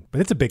fitness thing, but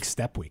it's a big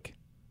step week.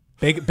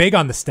 Big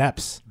on the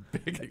steps.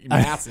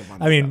 Massive on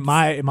the steps. I mean,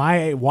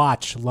 my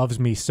watch loves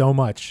me so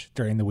much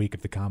during the week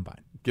of the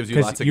Combine. Gives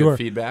you lots of good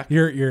feedback.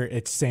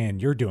 It's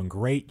saying you're doing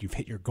great. You've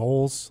hit your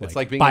goals. It's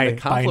like being in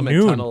the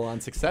compliment tunnel on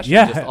Succession,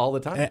 just all the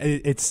time.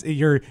 It's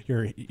you're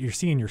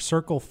seeing your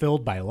circle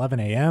filled by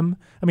 11 a.m.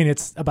 I mean,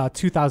 it's about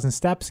 2,000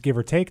 steps, give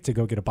or take, to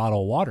go get a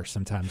bottle of water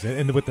sometimes,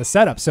 and with the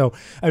setup. So,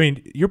 I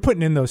mean, you're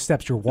putting in those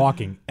steps. You're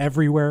walking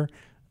everywhere.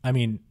 I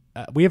mean,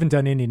 we haven't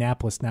done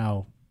Indianapolis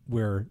now.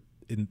 We're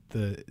in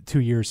the 2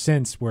 years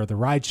since, where the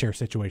rideshare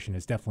situation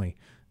has definitely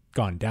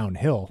gone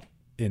downhill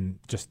in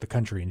just the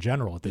country in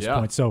general at this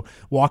point. So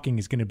walking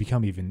is going to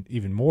become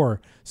even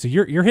more. So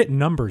you're hitting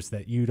numbers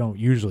that you don't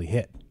usually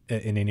hit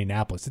in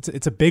Indianapolis.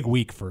 It's a big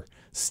week for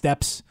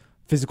steps,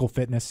 physical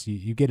fitness.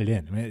 You get it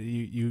in. I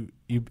mean,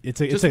 it's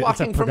a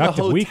walking productive from the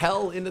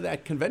hotel week. into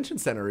that convention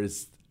center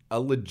is a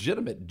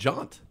legitimate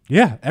jaunt.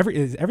 Yeah,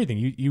 everything.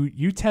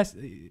 You test.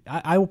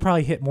 I will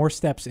probably hit more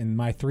steps in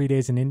my 3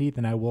 days in Indy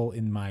than I will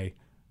in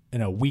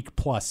a week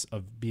plus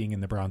of being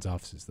in the Browns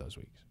offices those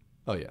weeks.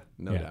 Oh, yeah,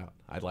 no doubt.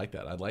 I'd like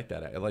that. I'd like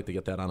to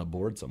get that on a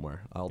board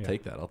somewhere. I'll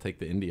take that. I'll take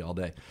the Indy all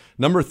day.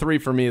 Number 3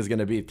 for me is going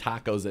to be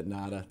tacos at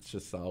Nada. It's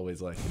just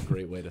always like a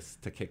great way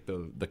to kick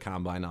the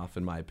Combine off,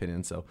 in my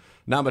opinion. So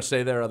not much to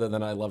say there other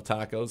than I love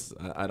tacos.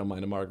 I don't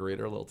mind a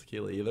margarita or a little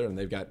tequila either. And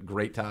they've got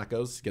great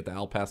tacos. Get the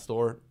Al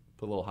Pastor.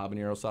 Put a little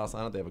habanero sauce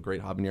on it. They have a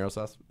great habanero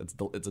sauce. It's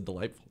a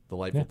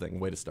delightful thing.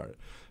 Way to start it.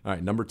 All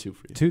right, number 2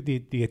 for you.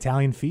 The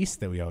Italian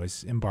feast that we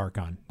always embark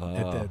on.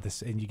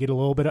 And you get a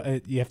little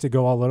bit. You have to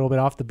go a little bit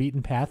off the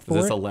beaten path for it.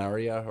 Is this it.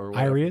 Ilaria or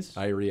whatever?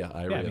 Iria.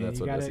 That's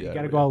what it is. You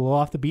got to go a little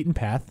off the beaten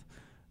path.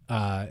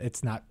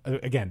 It's not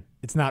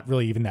it's not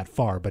really even that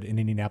far. But in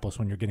Indianapolis,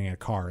 when you're getting in a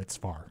car, it's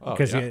far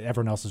because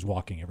everyone else is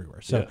walking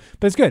everywhere. So,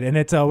 but it's good, and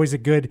it's always a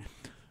good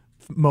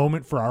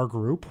moment for our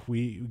group.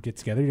 We get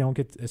together. You don't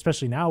get,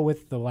 especially now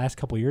with the last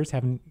couple of years,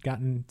 haven't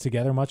gotten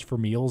together much for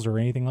meals or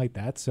anything like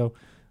that. So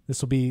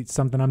this will be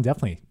something I'm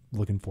definitely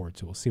looking forward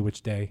to. We'll see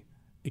which day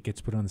it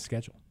gets put on the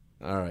schedule.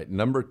 All right.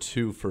 Number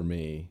 2 for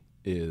me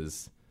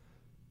is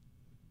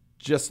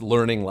just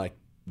learning like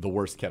the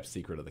worst kept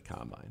secret of the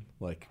Combine.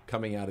 Like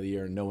coming out of the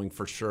year and knowing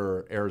for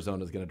sure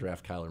Arizona's going to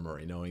draft Kyler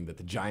Murray, knowing that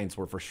the Giants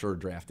were for sure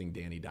drafting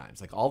Danny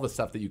Dimes. Like all the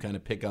stuff that you kind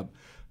of pick up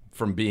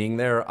from being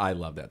there, I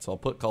love that. So I'll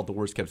call it the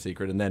worst kept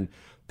secret. And then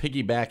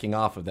piggybacking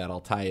off of that,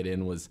 I'll tie it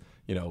in was,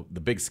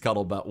 the big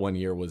scuttlebutt one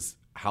year was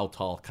how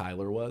tall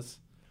Kyler was.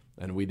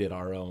 And we did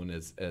our own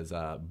as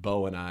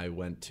Bo and I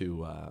went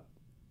to,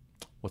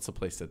 what's the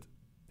place that,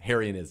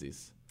 Harry and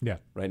Izzy's. Yeah.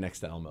 Right next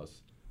to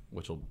Elmo's,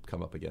 which will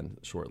come up again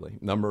shortly.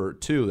 Number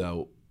 2,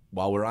 though,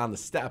 while we're on the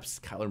steps,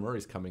 Kyler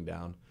Murray's coming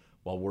down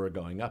while we're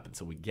going up. And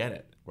so we get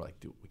it. We're like,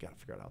 dude, we got to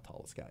figure out how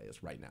tall this guy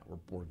is right now.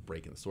 We're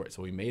breaking the story.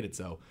 So we made it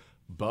so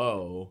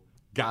Bo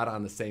got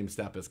on the same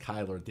step as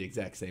Kyler at the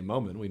exact same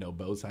moment. We know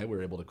Bo's height. We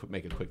were able to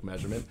make a quick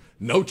measurement.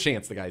 No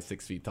chance the guy's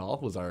 6 feet tall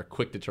was our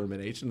quick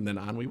determination. And then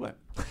on we went.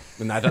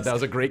 And I thought that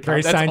was a great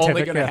Very That's only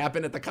scientific, going to yeah.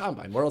 happen at the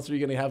combine. Where else are you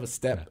going to have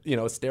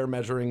a stair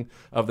measuring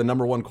of the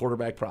number 1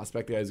 quarterback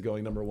prospect, the guy who's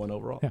going number 1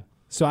 overall? Yeah.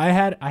 So I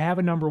have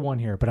a number 1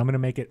 here, but I'm going to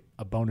make it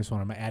a bonus one.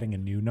 I'm adding a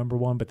new number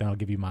 1, but then I'll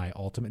give you my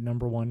ultimate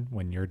number 1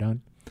 when you're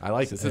done. I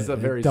like this. This is a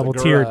very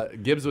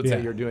double-tiered. Gibbs would Yeah.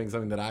 say you're doing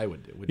something that I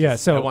would do. Which Yeah,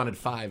 is, so I wanted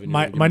 5. And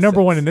My you're gonna give me number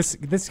 6. 1, and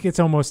this gets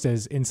almost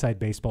as inside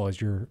baseball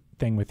as your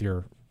thing with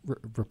your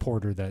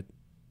reporter that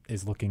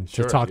is looking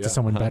Sure, to talk yeah. to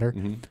someone better.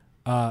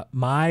 Mhm.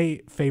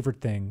 My favorite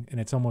thing, and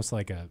it's almost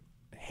like a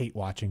hate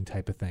watching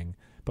type of thing,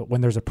 but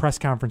when there's a press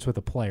conference with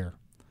a player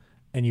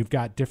and you've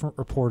got different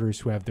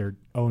reporters who have their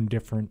own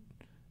different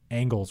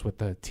angles with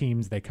the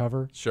teams they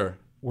cover, Sure.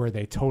 where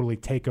they totally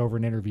take over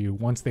an interview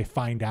once they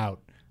find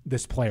out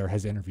this player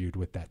has interviewed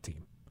with that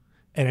team.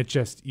 And it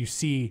just, you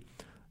see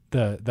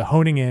the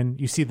honing in,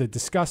 you see the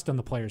disgust on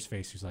the player's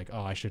face who's like,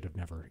 oh, I should have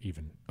never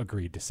even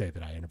agreed to say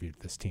that I interviewed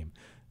this team.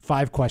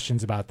 5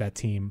 questions about that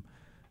team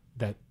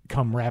that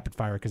come rapid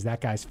fire because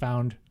that guy's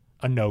found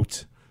a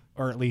note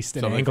or at least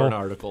an Something angle. for an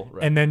article.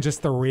 Right. And then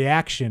just the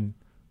reaction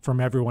from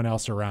everyone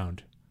else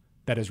around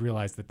that has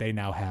realized that they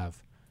now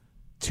have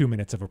 2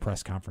 minutes of a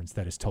press conference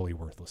that is totally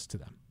worthless to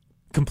them.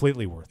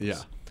 Completely worthless.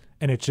 Yeah.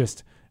 And it's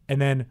just, and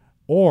then,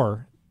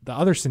 or the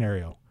other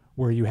scenario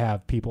where you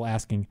have people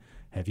asking,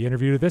 have you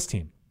interviewed with this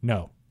team?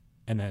 No.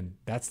 And then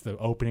that's the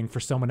opening for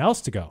someone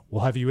else to go,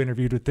 well, have you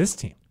interviewed with this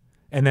team?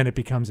 And then it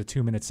becomes a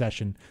 2-minute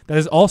session that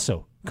is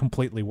also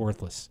completely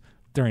worthless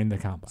during the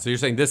combine. So you're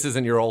saying this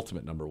isn't your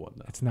ultimate number 1,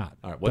 though? It's not.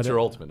 All right. What's But your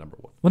ultimate number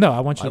 1? Well, no, I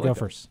want you to I go like that.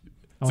 first.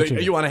 I So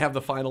want you want to have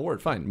the final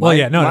word? Fine. Well,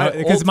 yeah, no, my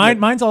because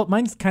ultimate-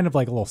 mine's kind of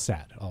like a little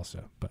sad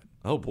also, but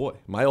Oh boy,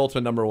 my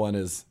ultimate number 1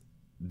 is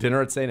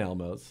dinner at St.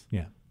 Elmo's.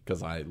 yeah.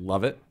 Because I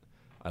love it.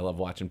 I love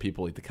watching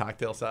people eat the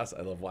cocktail sauce.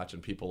 I love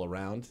watching people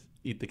around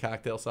eat the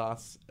cocktail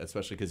sauce,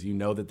 especially because you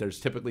know that there's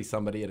typically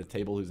somebody at a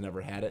table who's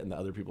never had it, and the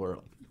other people are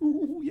like,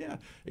 ooh, yeah,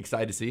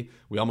 excited to see.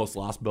 We almost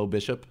lost Bo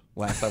Bishop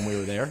last time we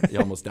were there. He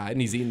almost died,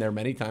 and he's eaten there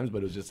many times, but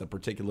it was just a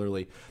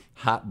particularly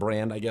hot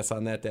brand, I guess,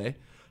 on that day.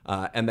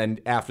 And then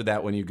after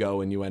that, when you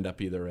go and you end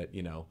up either at,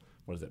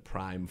 what is it,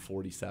 Prime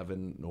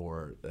 47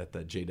 or at the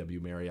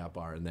JW Marriott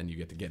bar, and then you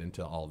get to get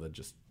into all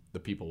the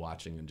people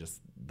watching and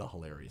just the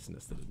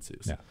hilariousness that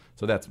ensues. Yeah.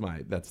 So that's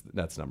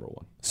number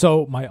 1.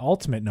 So my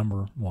ultimate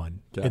number 1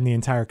 Okay. in the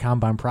entire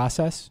combine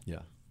process, Yeah.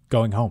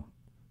 going home.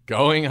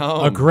 Going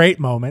home. A great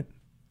moment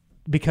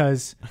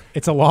because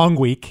it's a long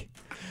week.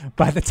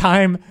 By the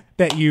time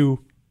that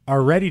you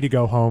are ready to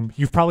go home,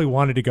 you've probably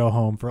wanted to go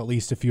home for at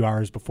least a few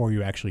hours before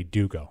you actually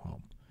do go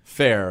home.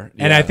 Fair.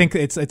 And yeah. I think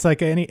it's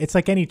like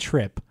any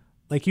trip.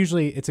 Like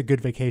usually it's a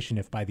good vacation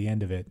if by the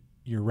end of it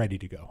you're ready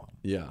to go home.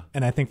 Yeah.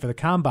 And I think for the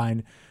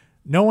combine,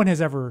 no one has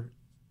ever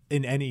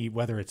in any,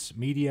 whether it's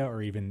media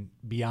or even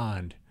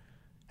beyond,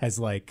 has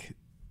like,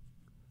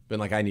 Been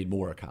like, I need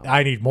more account.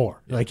 I need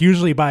more. Like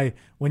usually by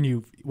when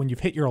you've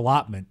hit your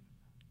allotment,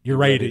 you're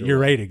ready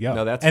to go.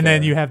 No, that's and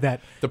then fair. you have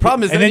that. The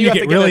problem is and then you you have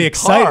get to get really in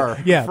excited. car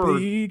Yeah, for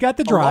you got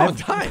the a long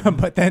drive, time.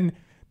 but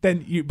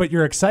but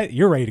you're excited.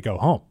 You're ready to go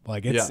home.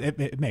 Like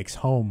it makes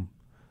home.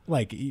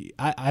 Like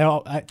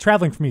I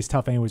traveling for me is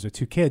tough anyways with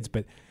 2 kids,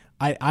 but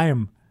I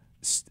am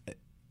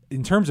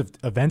in terms of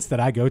events that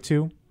I go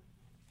to,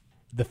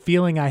 the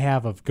feeling I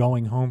have of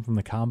going home from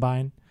the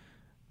combine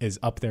is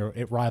up there.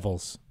 It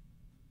rivals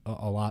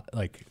a lot.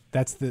 Like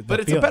that's the But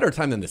it's feeling. a better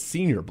time than the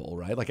Senior Bowl,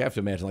 right? Like I have to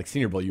imagine, like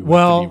Senior Bowl, you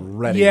Well, have to be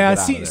ready. yeah, to get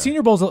out of there.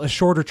 Senior Bowl's a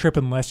shorter trip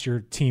unless your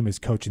team is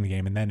coaching the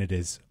game, and then it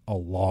is a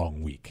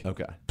long week.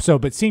 Okay. So,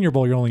 but Senior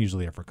Bowl, you're only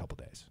usually there for a couple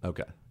days.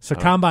 Okay. So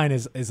combine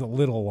is a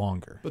little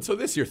longer. But so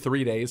this year,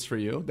 3 days for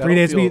you. 3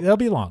 days, That'll they'll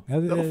be long.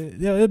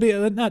 It'll be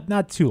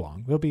not too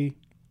long. I'll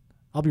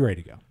be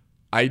ready to go.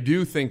 I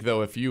do think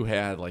though, if you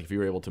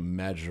were able to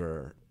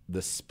measure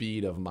the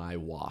speed of my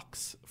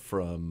walks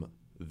from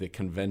the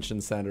convention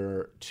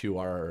center to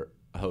our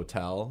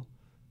hotel,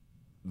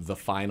 the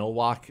final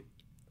walk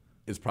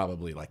is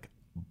probably like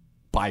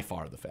by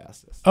far the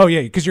fastest. Oh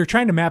yeah, because you're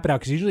trying to map it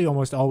out. Because usually,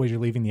 almost always, you're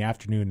leaving in the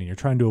afternoon, and you're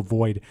trying to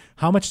avoid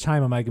how much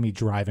time am I going to be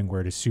driving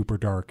where it is super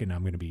dark, and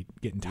I'm going to be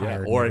getting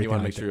tired. Or and you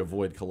want to everything make like sure you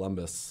avoid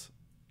Columbus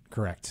that.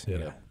 Correct.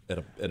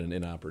 at an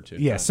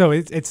inopportune Yeah. time. So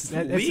it's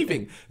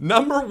leaving.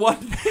 Number 1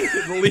 thing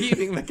is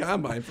leaving the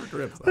combine for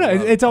trips. No,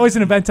 it's always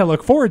an event I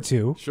look forward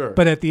to. Sure.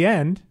 But at the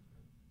end,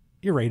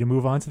 you're ready to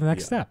move on to the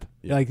next step.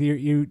 Yeah. Like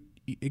you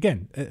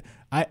again,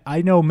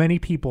 I know many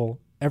people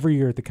every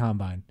year at the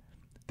combine,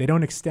 they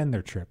don't extend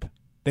their trip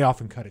they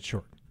often cut it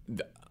short.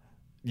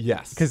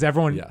 Yes. Because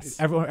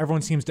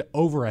everyone seems to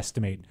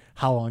overestimate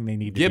how long they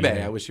need to be Gibbe,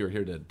 there. I wish you were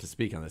here to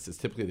speak on this, is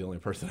typically the only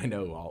person I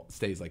know who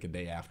stays like a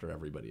day after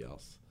everybody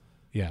else.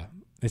 Yeah.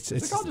 It's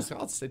like,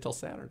 I'll stay till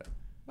Saturday.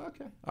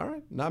 Okay. All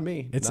right. Not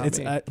me.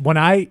 When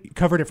I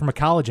covered it from a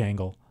college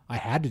angle, I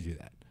had to do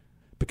that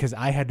because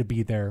I had to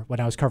be there when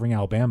I was covering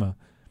Alabama.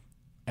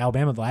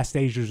 Alabama, the last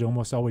stage is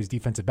almost always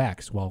defensive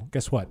backs. Well,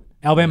 guess what?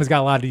 Alabama's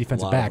got a lot of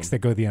defensive backs that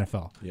go to the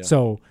NFL. Yeah.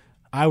 So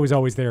I was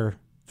always there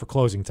for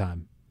closing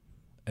time.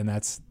 And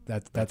that's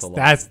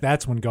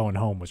when going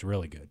home was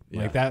really good.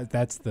 Yeah. Like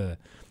that's the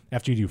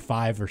after you do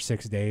 5 or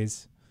 6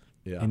 days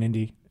in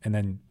Indy, and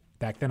then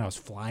back then I was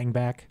flying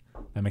back.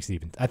 That makes it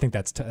even. I think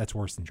that's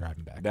worse than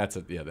driving back. That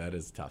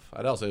is tough.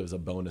 I'd also, it was a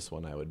bonus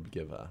one I would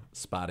give.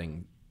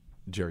 Spotting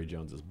Jerry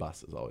Jones's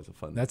bus is always a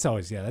fun. That's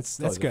always that's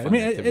good. I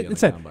mean,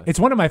 it's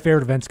one of my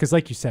favorite events because,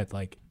 like you said,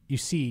 like you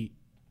see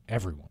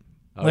everyone.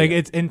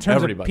 It's in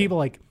terms of people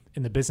like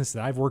in the business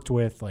that I've worked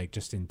with, like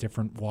just in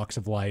different walks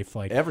of life,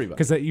 like everybody.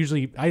 Because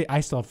usually I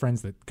still have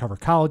friends that cover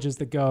colleges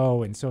that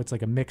go, and so it's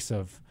like a mix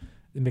of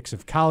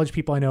college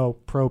people I know,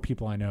 pro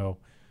people I know.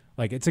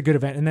 Like it's a good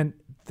event, and then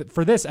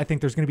for this, I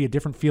think there's going to be a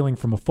different feeling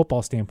from a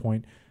football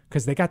standpoint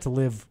because they got to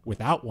live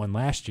without one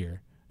last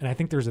year, and I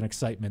think there's an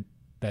excitement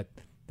that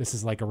this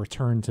is like a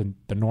return to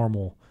the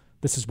normal.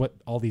 This is what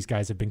all these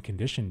guys have been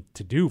conditioned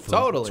to do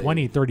for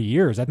 20, 30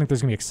 years. I think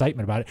there's going to be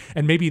excitement about it,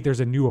 and maybe there's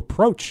a new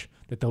approach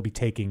that they'll be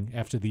taking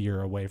after the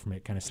year away from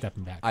it, kind of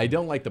stepping back. I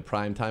don't like the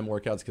primetime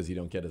workouts because you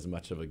don't get as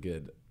much of a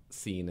good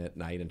scene at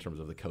night in terms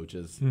of the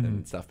coaches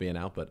and stuff being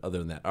out. But other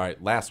than that, all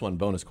right, last one,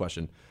 bonus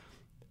question.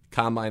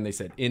 Combine, they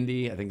said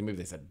Indy. I think maybe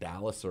they said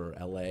Dallas or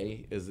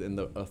LA is in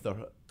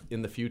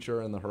the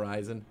future in the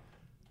horizon.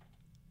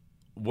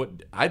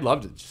 I'd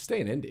love to just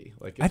stay in Indy.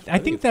 Like I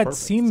think that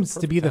seems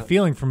to be the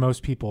feeling for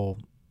most people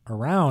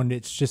around.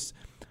 It's just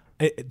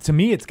to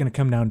me, it's going to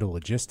come down to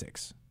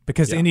logistics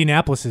because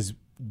Indianapolis is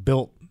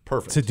built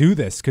to do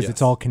this because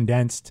it's all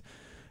condensed,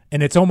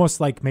 and it's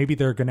almost like maybe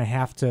they're going to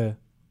have to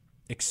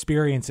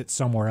experience it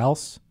somewhere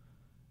else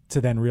to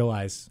then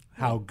realize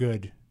how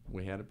good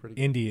we had it pretty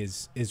Indy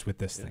is with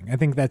this thing. I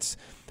think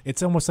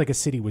it's almost like a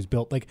city was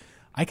built. Like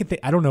I could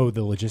think, I don't know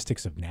the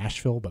logistics of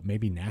Nashville, but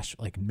maybe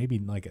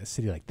like a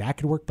city like that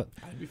could work. But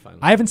I'd be fine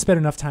with I haven't spent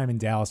enough time in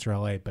Dallas or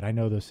LA, but I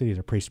know those cities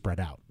are pretty spread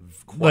out.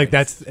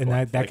 That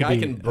could be I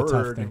can a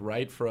tough thing.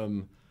 right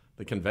from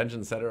the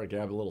convention center. I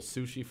grab a little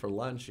sushi for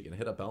lunch. You can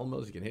hit up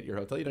Elmo's. You can hit your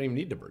hotel. You don't even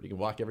need to bird. You can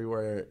walk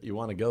everywhere you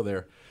want to go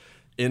there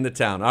in the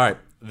town. All right,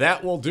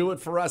 that will do it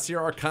for us here,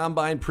 our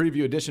Combine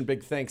Preview Edition.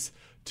 Big thanks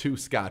to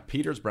Scott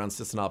Peters, Brown's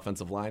assistant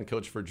offensive line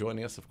coach, for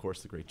joining us. Of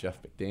course, the great Jeff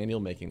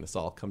McDaniel making this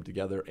all come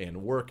together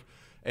and work.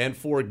 And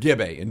for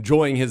Gibbe,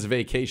 enjoying his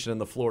vacation in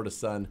the Florida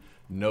sun,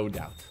 no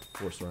doubt.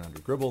 For Sir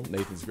Andrew Gribble,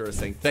 Nathan Zagura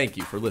saying thank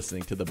you for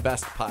listening to the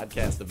best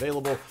podcast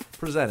available,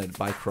 presented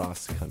by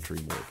Cross Country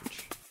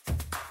Mortgage.